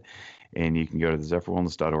website. And you can go to the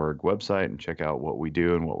zephyrwellness.org website and check out what we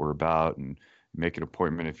do and what we're about, and make an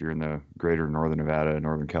appointment if you're in the greater Northern Nevada,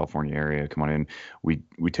 Northern California area. Come on in. We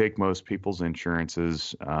take most people's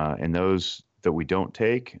insurances, and those that we don't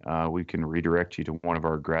take, we can redirect you to one of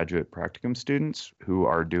our graduate practicum students who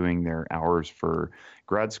are doing their hours for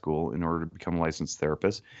grad school in order to become a licensed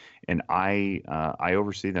therapist. And I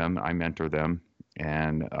oversee them, I mentor them,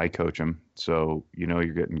 and I coach them. So you're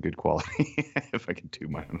getting good quality if I can toot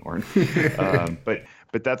my own horn. But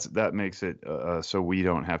that makes it so we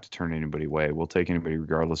don't have to turn anybody away. We'll take anybody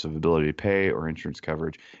regardless of ability to pay or insurance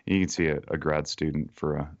coverage. And you can see a grad student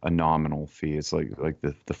for a nominal fee. It's like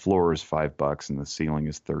the floor is $5 and the ceiling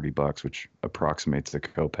is $30, which approximates the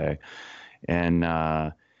copay. And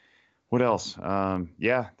what else?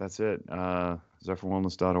 Yeah, that's it.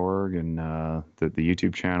 ZephyrWellness.org and the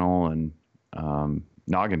YouTube channel, and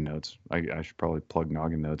Noggin Notes. I should probably plug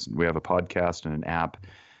Noggin Notes. We have a podcast and an app.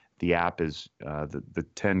 The app is the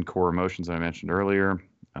 10 core emotions I mentioned earlier.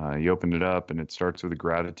 You open it up and it starts with a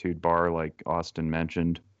gratitude bar, like Austin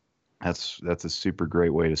mentioned. That's a super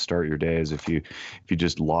great way to start your day, is if you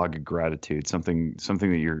just log a gratitude, something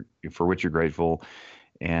that for which you're grateful,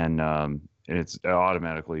 and it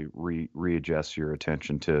automatically readjusts your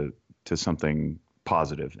attention to something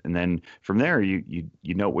positive. And then from there, you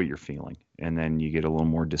know what you're feeling. And then you get a little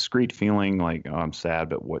more discrete feeling, like, oh, I'm sad,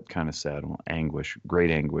 but what kind of sad? Well, anguish, great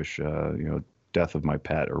anguish, death of my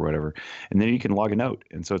pet or whatever. And then you can log a note.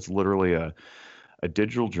 And so it's literally a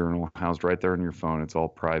digital journal housed right there on your phone. It's all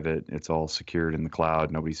private. It's all secured in the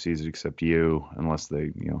cloud. Nobody sees it except you, unless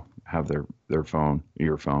they, have your phone.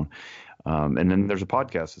 And then there's a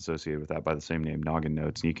podcast associated with that by the same name, Noggin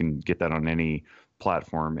Notes. And you can get that on any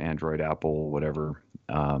platform, Android, Apple, whatever.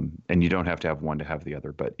 And you don't have to have one to have the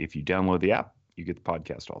other. But if you download the app, you get the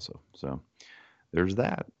podcast also. So there's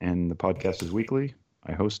that. And the podcast is weekly.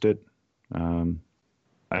 I host it.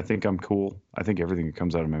 I think I'm cool. I think everything that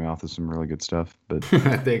comes out of my mouth is some really good stuff. But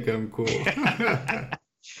I think I'm cool.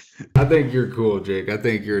 I think you're cool, Jake. I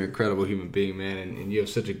think you're an incredible human being, man, and you have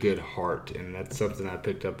such a good heart. And that's something I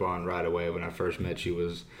picked up on right away when I first met you,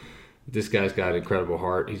 was this guy's got an incredible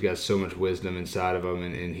heart. He's got so much wisdom inside of him,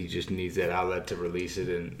 and he just needs that outlet to release it.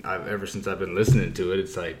 And ever since I've been listening to it,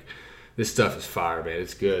 it's like, this stuff is fire, man.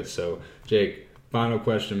 It's good. So, Jake, final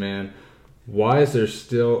question, man. Why is there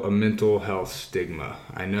still a mental health stigma?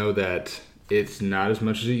 I know that it's not as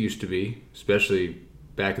much as it used to be, especially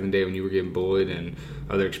back in the day when you were getting bullied and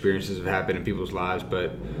other experiences have happened in people's lives,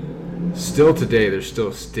 but still today there's still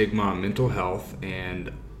a stigma on mental health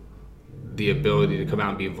and the ability to come out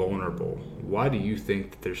and be vulnerable. Why do you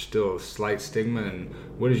think that there's still a slight stigma, and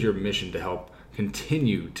what is your mission to help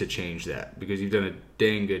continue to change that? Because you've done a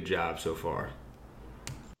dang good job so far.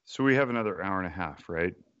 So we have another hour and a half,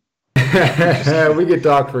 right? We could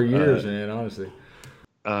talk for years, man, honestly.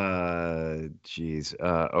 Geez.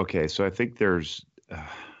 Okay, so I think there's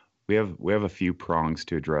we have a few prongs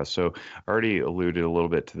to address. So I already alluded a little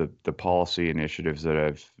bit to the policy initiatives that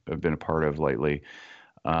I've been a part of lately.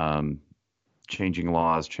 Changing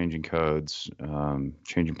laws, changing codes,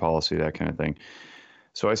 changing policy, that kind of thing.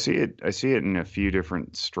 So I see it in a few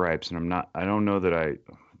different stripes, and I don't know that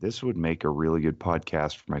this would make a really good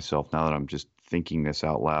podcast for myself now that I'm just thinking this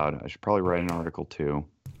out loud. I should probably write an article too.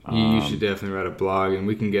 You should definitely write a blog, and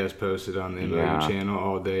we can guest post it on the MOU channel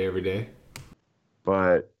all day, every day.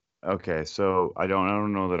 But Okay, so I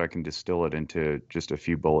don't know that I can distill it into just a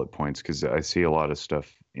few bullet points because I see a lot of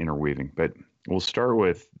stuff interweaving. But we'll start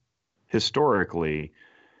with historically,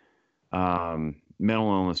 mental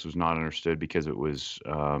illness was not understood because it was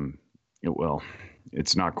well,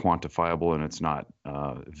 it's not quantifiable and it's not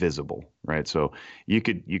visible, right? So you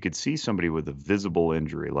could see somebody with a visible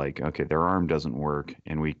injury, like okay, their arm doesn't work,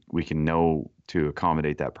 and we can know to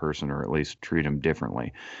accommodate that person or at least treat them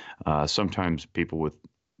differently. Sometimes people with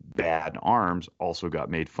bad arms also got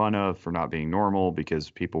made fun of for not being normal because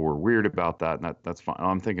people were weird about that, and that's fine.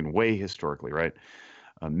 I'm thinking way historically, right?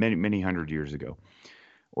 Many hundred years ago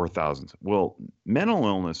or thousands. Well, mental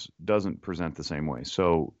illness doesn't present the same way.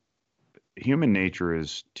 So human nature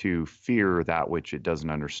is to fear that which it doesn't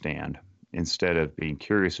understand instead of being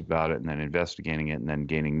curious about it and then investigating it and then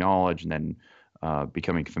gaining knowledge and then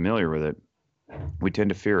becoming familiar with it. We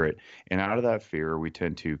tend to fear it. And out of that fear, we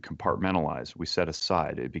tend to compartmentalize. We set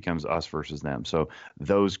aside. It becomes us versus them. So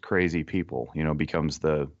those crazy people, becomes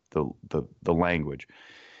the language.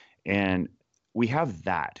 And we have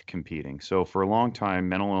that competing. So for a long time,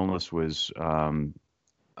 mental illness was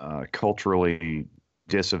culturally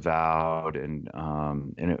disavowed, and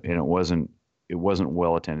it wasn't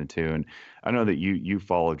well attended to. And I know that you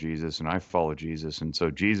follow Jesus, and I follow Jesus, and so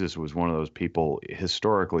Jesus was one of those people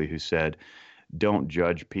historically who said, "Don't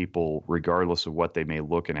judge people regardless of what they may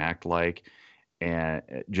look and act like." And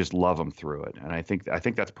just love them through it. And I think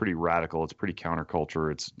that's pretty radical. It's pretty counterculture.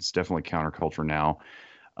 It's definitely counterculture now.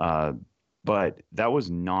 Uh, but that was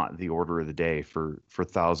not the order of the day for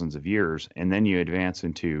thousands of years. And then you advance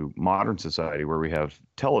into modern society where we have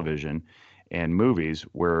television and movies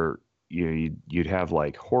where you'd have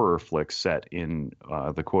like horror flicks set in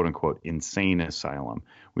the quote unquote insane asylum.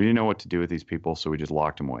 We didn't know what to do with these people, so we just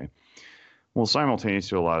locked them away. Well, simultaneous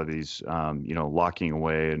to a lot of these, locking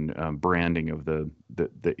away and branding of the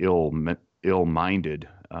ill-minded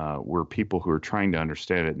were people who are trying to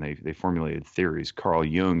understand it, and they formulated theories. Carl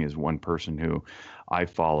Jung is one person who I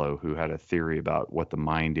follow who had a theory about what the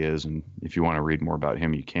mind is, and if you want to read more about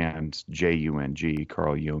him, you can. It's Jung,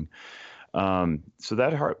 Carl Jung. So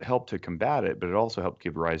that helped to combat it, but it also helped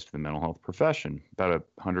give rise to the mental health profession about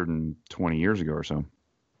 120 years ago or so.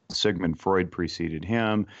 Sigmund Freud preceded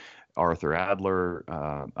him, Alfred Adler,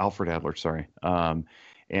 sorry,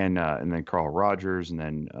 and then Carl Rogers, and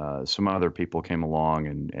then some other people came along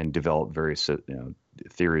and developed various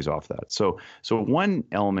theories off that. So one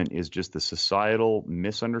element is just the societal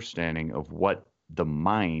misunderstanding of what the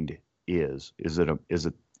mind is. Is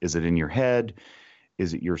it in your head?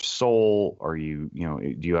 Is it your soul? Are do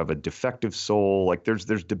you have a defective soul? Like there's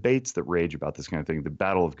debates that rage about this kind of thing, the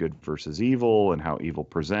battle of good versus evil and how evil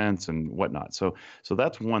presents and whatnot. So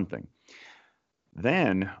that's one thing.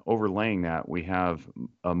 Then overlaying that, we have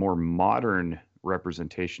a more modern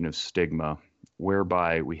representation of stigma,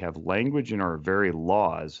 whereby we have language in our very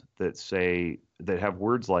laws that have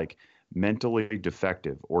words like mentally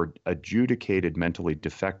defective or adjudicated mentally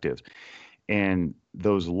defective. And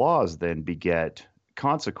those laws then beget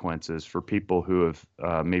consequences for people who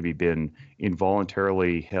have maybe been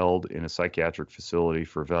involuntarily held in a psychiatric facility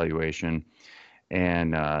for evaluation.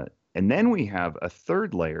 And then we have a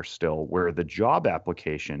third layer still where the job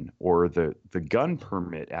application or the gun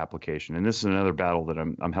permit application, and this is another battle that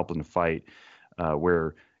I'm helping to fight,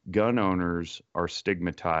 where gun owners are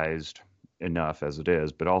stigmatized enough as it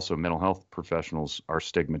is, but also mental health professionals are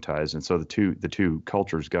stigmatized, and so the two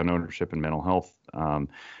cultures, gun ownership and mental health,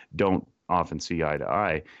 don't often see eye to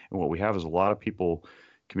eye. And what we have is a lot of people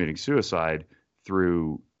committing suicide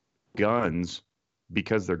through guns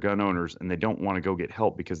because they're gun owners and they don't want to go get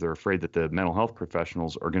help because they're afraid that the mental health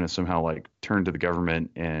professionals are going to somehow like turn to the government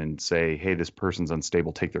and say, hey, this person's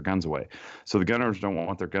unstable, take their guns away. So the gun owners don't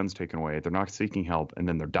want their guns taken away. They're not seeking help, and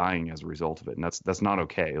then they're dying as a result of it. And that's not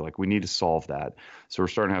okay. Like we need to solve that. So we're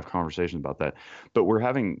starting to have conversations about that. But we're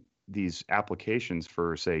having these applications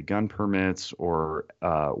for, say, gun permits or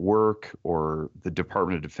work, or the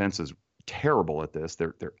Department of Defense is terrible at this.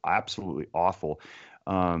 They're absolutely awful.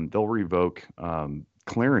 They'll revoke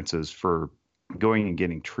clearances for going and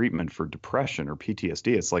getting treatment for depression or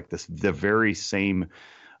PTSD. It's like the very same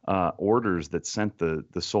orders that sent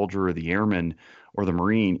the soldier or the airman or the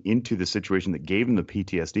Marine into the situation that gave them the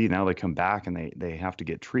PTSD. Now they come back and they have to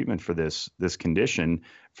get treatment for this condition,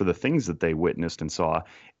 for the things that they witnessed and saw.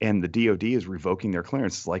 And the DOD is revoking their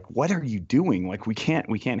clearance. It's like, what are you doing? Like we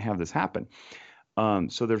can't have this happen.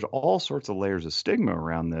 So there's all sorts of layers of stigma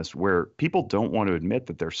around this where people don't want to admit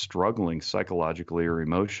that they're struggling psychologically or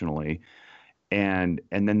emotionally. and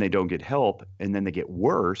then they don't get help, and then they get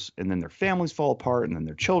worse, and then their families fall apart, and then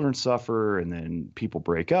their children suffer, and then people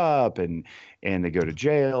break up, and they go to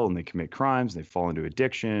jail, and they commit crimes, and they fall into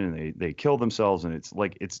addiction, and they kill themselves, and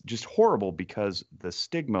it's just horrible because the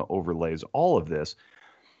stigma overlays all of this.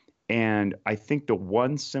 And I think the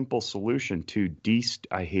one simple solution to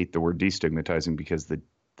I hate the word destigmatizing because the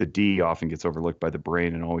D often gets overlooked by the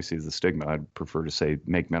brain and always sees the stigma. I'd prefer to say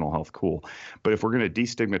make mental health cool. But if we're going to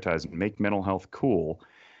destigmatize and make mental health cool,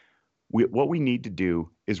 what we need to do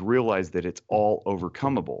is realize that it's all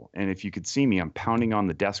overcomable. And if you could see me, I'm pounding on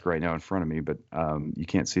the desk right now in front of me, but you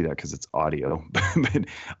can't see that because it's audio. But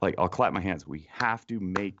like I'll clap my hands. We have to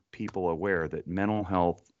make people aware that mental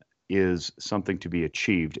health is something to be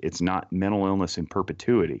achieved. It's not mental illness in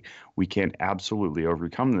perpetuity. We can absolutely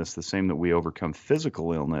overcome this the same that we overcome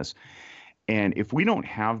physical illness. And if we don't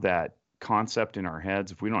have that concept in our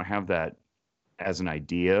heads, if we don't have that as an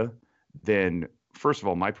idea, then first of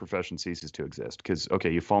all, my profession ceases to exist because,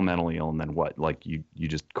 okay, you fall mentally ill and then what? Like you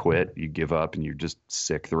just quit, you give up, and you're just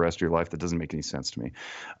sick the rest of your life. That doesn't make any sense to me.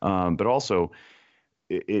 But also,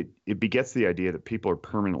 it begets the idea that people are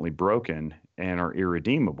permanently broken and are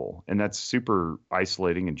irredeemable. And that's super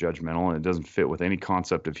isolating and judgmental, and it doesn't fit with any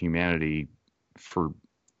concept of humanity for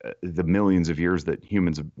the millions of years that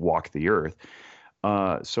humans have walked the earth.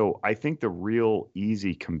 So I think the real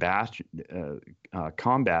easy combat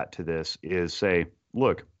to this is say,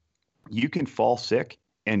 look, you can fall sick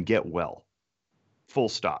and get well, full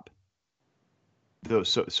stop.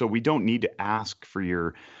 So we don't need to ask for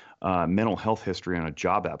your mental health history on a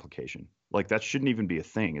job application. Like that shouldn't even be a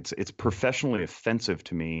thing. It's professionally offensive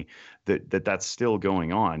to me that's still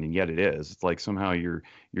going on, and yet it is. It's like somehow you're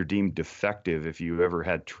deemed defective if you ever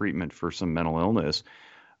had treatment for some mental illness.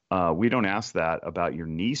 We don't ask that about your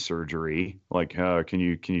knee surgery. Like, can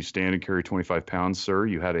you stand and carry 25 pounds, sir?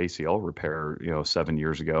 You had ACL repair, 7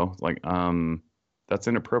 years ago. Like, that's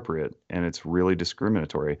inappropriate, and it's really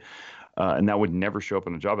discriminatory. And that would never show up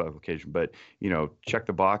on a job application. But, check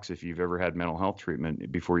the box if you've ever had mental health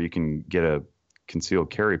treatment before you can get a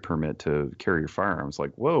concealed carry permit to carry your firearms.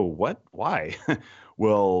 Like, whoa, what? Why?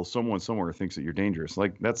 Well, someone somewhere thinks that you're dangerous.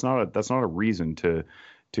 Like, that's not a reason to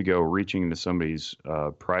go reaching into somebody's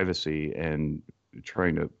privacy and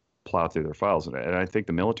trying to plow through their files. And I think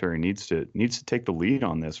the military needs to take the lead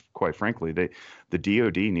on this. Quite frankly, the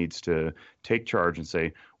DoD needs to take charge and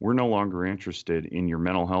say, we're no longer interested in your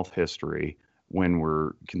mental health history when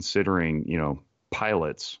we're considering,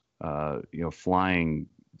 pilots, flying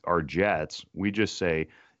our jets. We just say,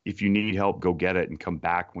 if you need help, go get it and come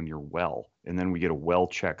back when you're well. And then we get a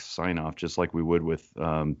well-check sign off, just like we would with,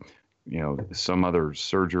 some other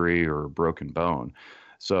surgery or a broken bone.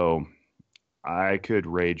 So I could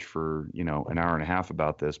rage for, an hour and a half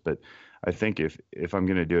about this, but I think if I'm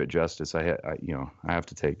going to do it justice, I have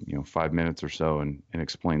to take, 5 minutes or so and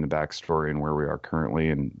explain the backstory and where we are currently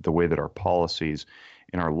and the way that our policies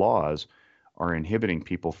and our laws are inhibiting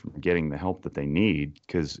people from getting the help that they need,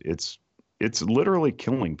 because it's literally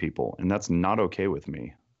killing people, and that's not okay with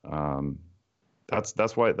me.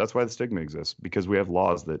 That's why the stigma exists, because we have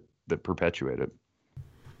laws that perpetuate it.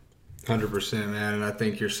 100%, man. And I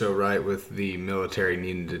think you're so right with the military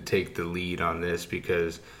needing to take the lead on this,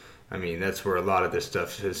 because that's where a lot of this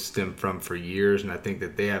stuff has stemmed from for years. And I think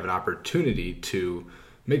that they have an opportunity to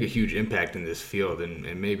make a huge impact in this field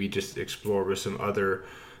and maybe just explore with some other,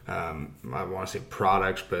 I want to say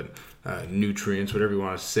products, but nutrients, whatever you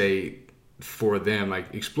want to say, for them,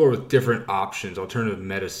 like explore with different options, alternative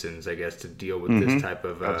medicines, I guess, to deal with this type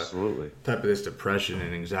of this depression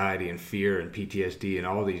and anxiety and fear and PTSD and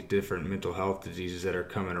all these different mental health diseases that are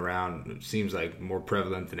coming around. It seems like more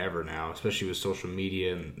prevalent than ever now, especially with social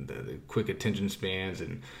media and the quick attention spans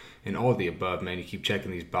and all of the above, man. You keep checking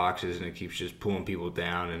these boxes and it keeps just pulling people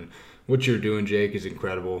down. And what you're doing, Jake, is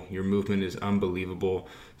incredible. Your movement is unbelievable.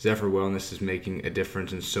 Zephyr Wellness is making a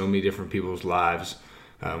difference in so many different people's lives.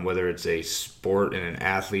 Whether it's a sport and an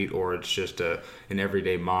athlete, or it's just an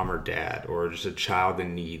everyday mom or dad, or just a child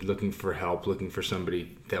in need, looking for help, looking for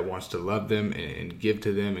somebody that wants to love them and give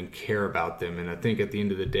to them and care about them. And I think at the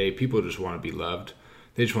end of the day, people just want to be loved.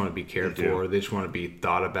 They just want to be cared for. They just want to be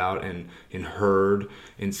thought about and heard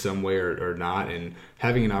in some way or not. And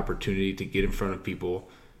having an opportunity to get in front of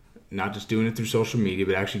people, not just doing it through social media,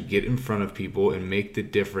 but actually get in front of people and make the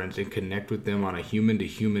difference and connect with them on a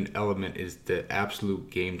human-to-human element is the absolute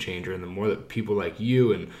game changer. And the more that people like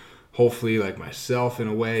you, and hopefully like myself in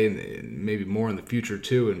a way, and maybe more in the future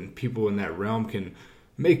too, and people in that realm can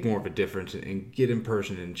make more of a difference and get in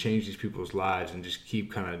person and change these people's lives and just keep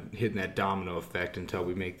kind of hitting that domino effect until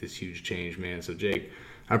we make this huge change, man. So Jake,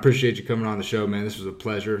 I appreciate you coming on the show, man. This was a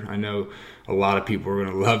pleasure. I know a lot of people are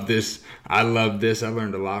going to love this. I love this. I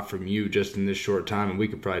learned a lot from you just in this short time, and we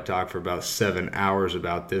could probably talk for about 7 hours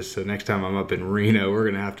about this. So next time I'm up in Reno, we're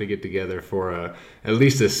going to have to get together for at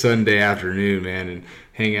least a Sunday afternoon, man, and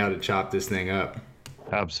hang out and chop this thing up.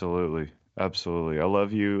 Absolutely. Absolutely. I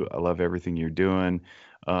love you. I love everything you're doing.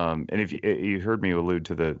 And if you heard me allude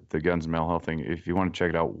to the guns and mental health thing, if you want to check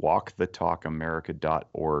it out,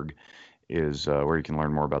 walkthetalkamerica.org is where you can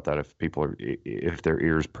learn more about that. If their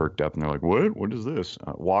ears perked up and they're like, what is this?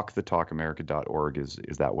 Walkthetalkamerica.org is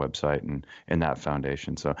that website and that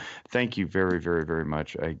foundation. So thank you very, very, very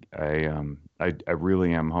much. I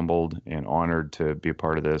really am humbled and honored to be a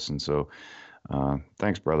part of this. And so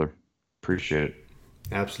thanks, brother. Appreciate it.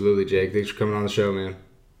 Absolutely, Jake. Thanks for coming on the show, man.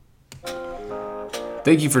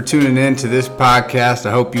 Thank you for tuning in to this podcast.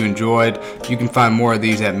 I hope you enjoyed. You can find more of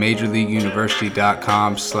these at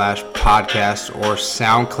majorleagueuniversity.com/podcast or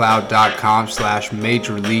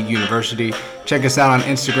soundcloud.com/majorleagueuniversity. Check us out on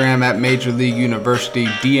Instagram at Major League University.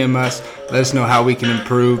 DM us. Let us know how we can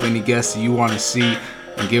improve, any guests that you want to see,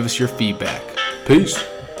 and give us your feedback. Peace.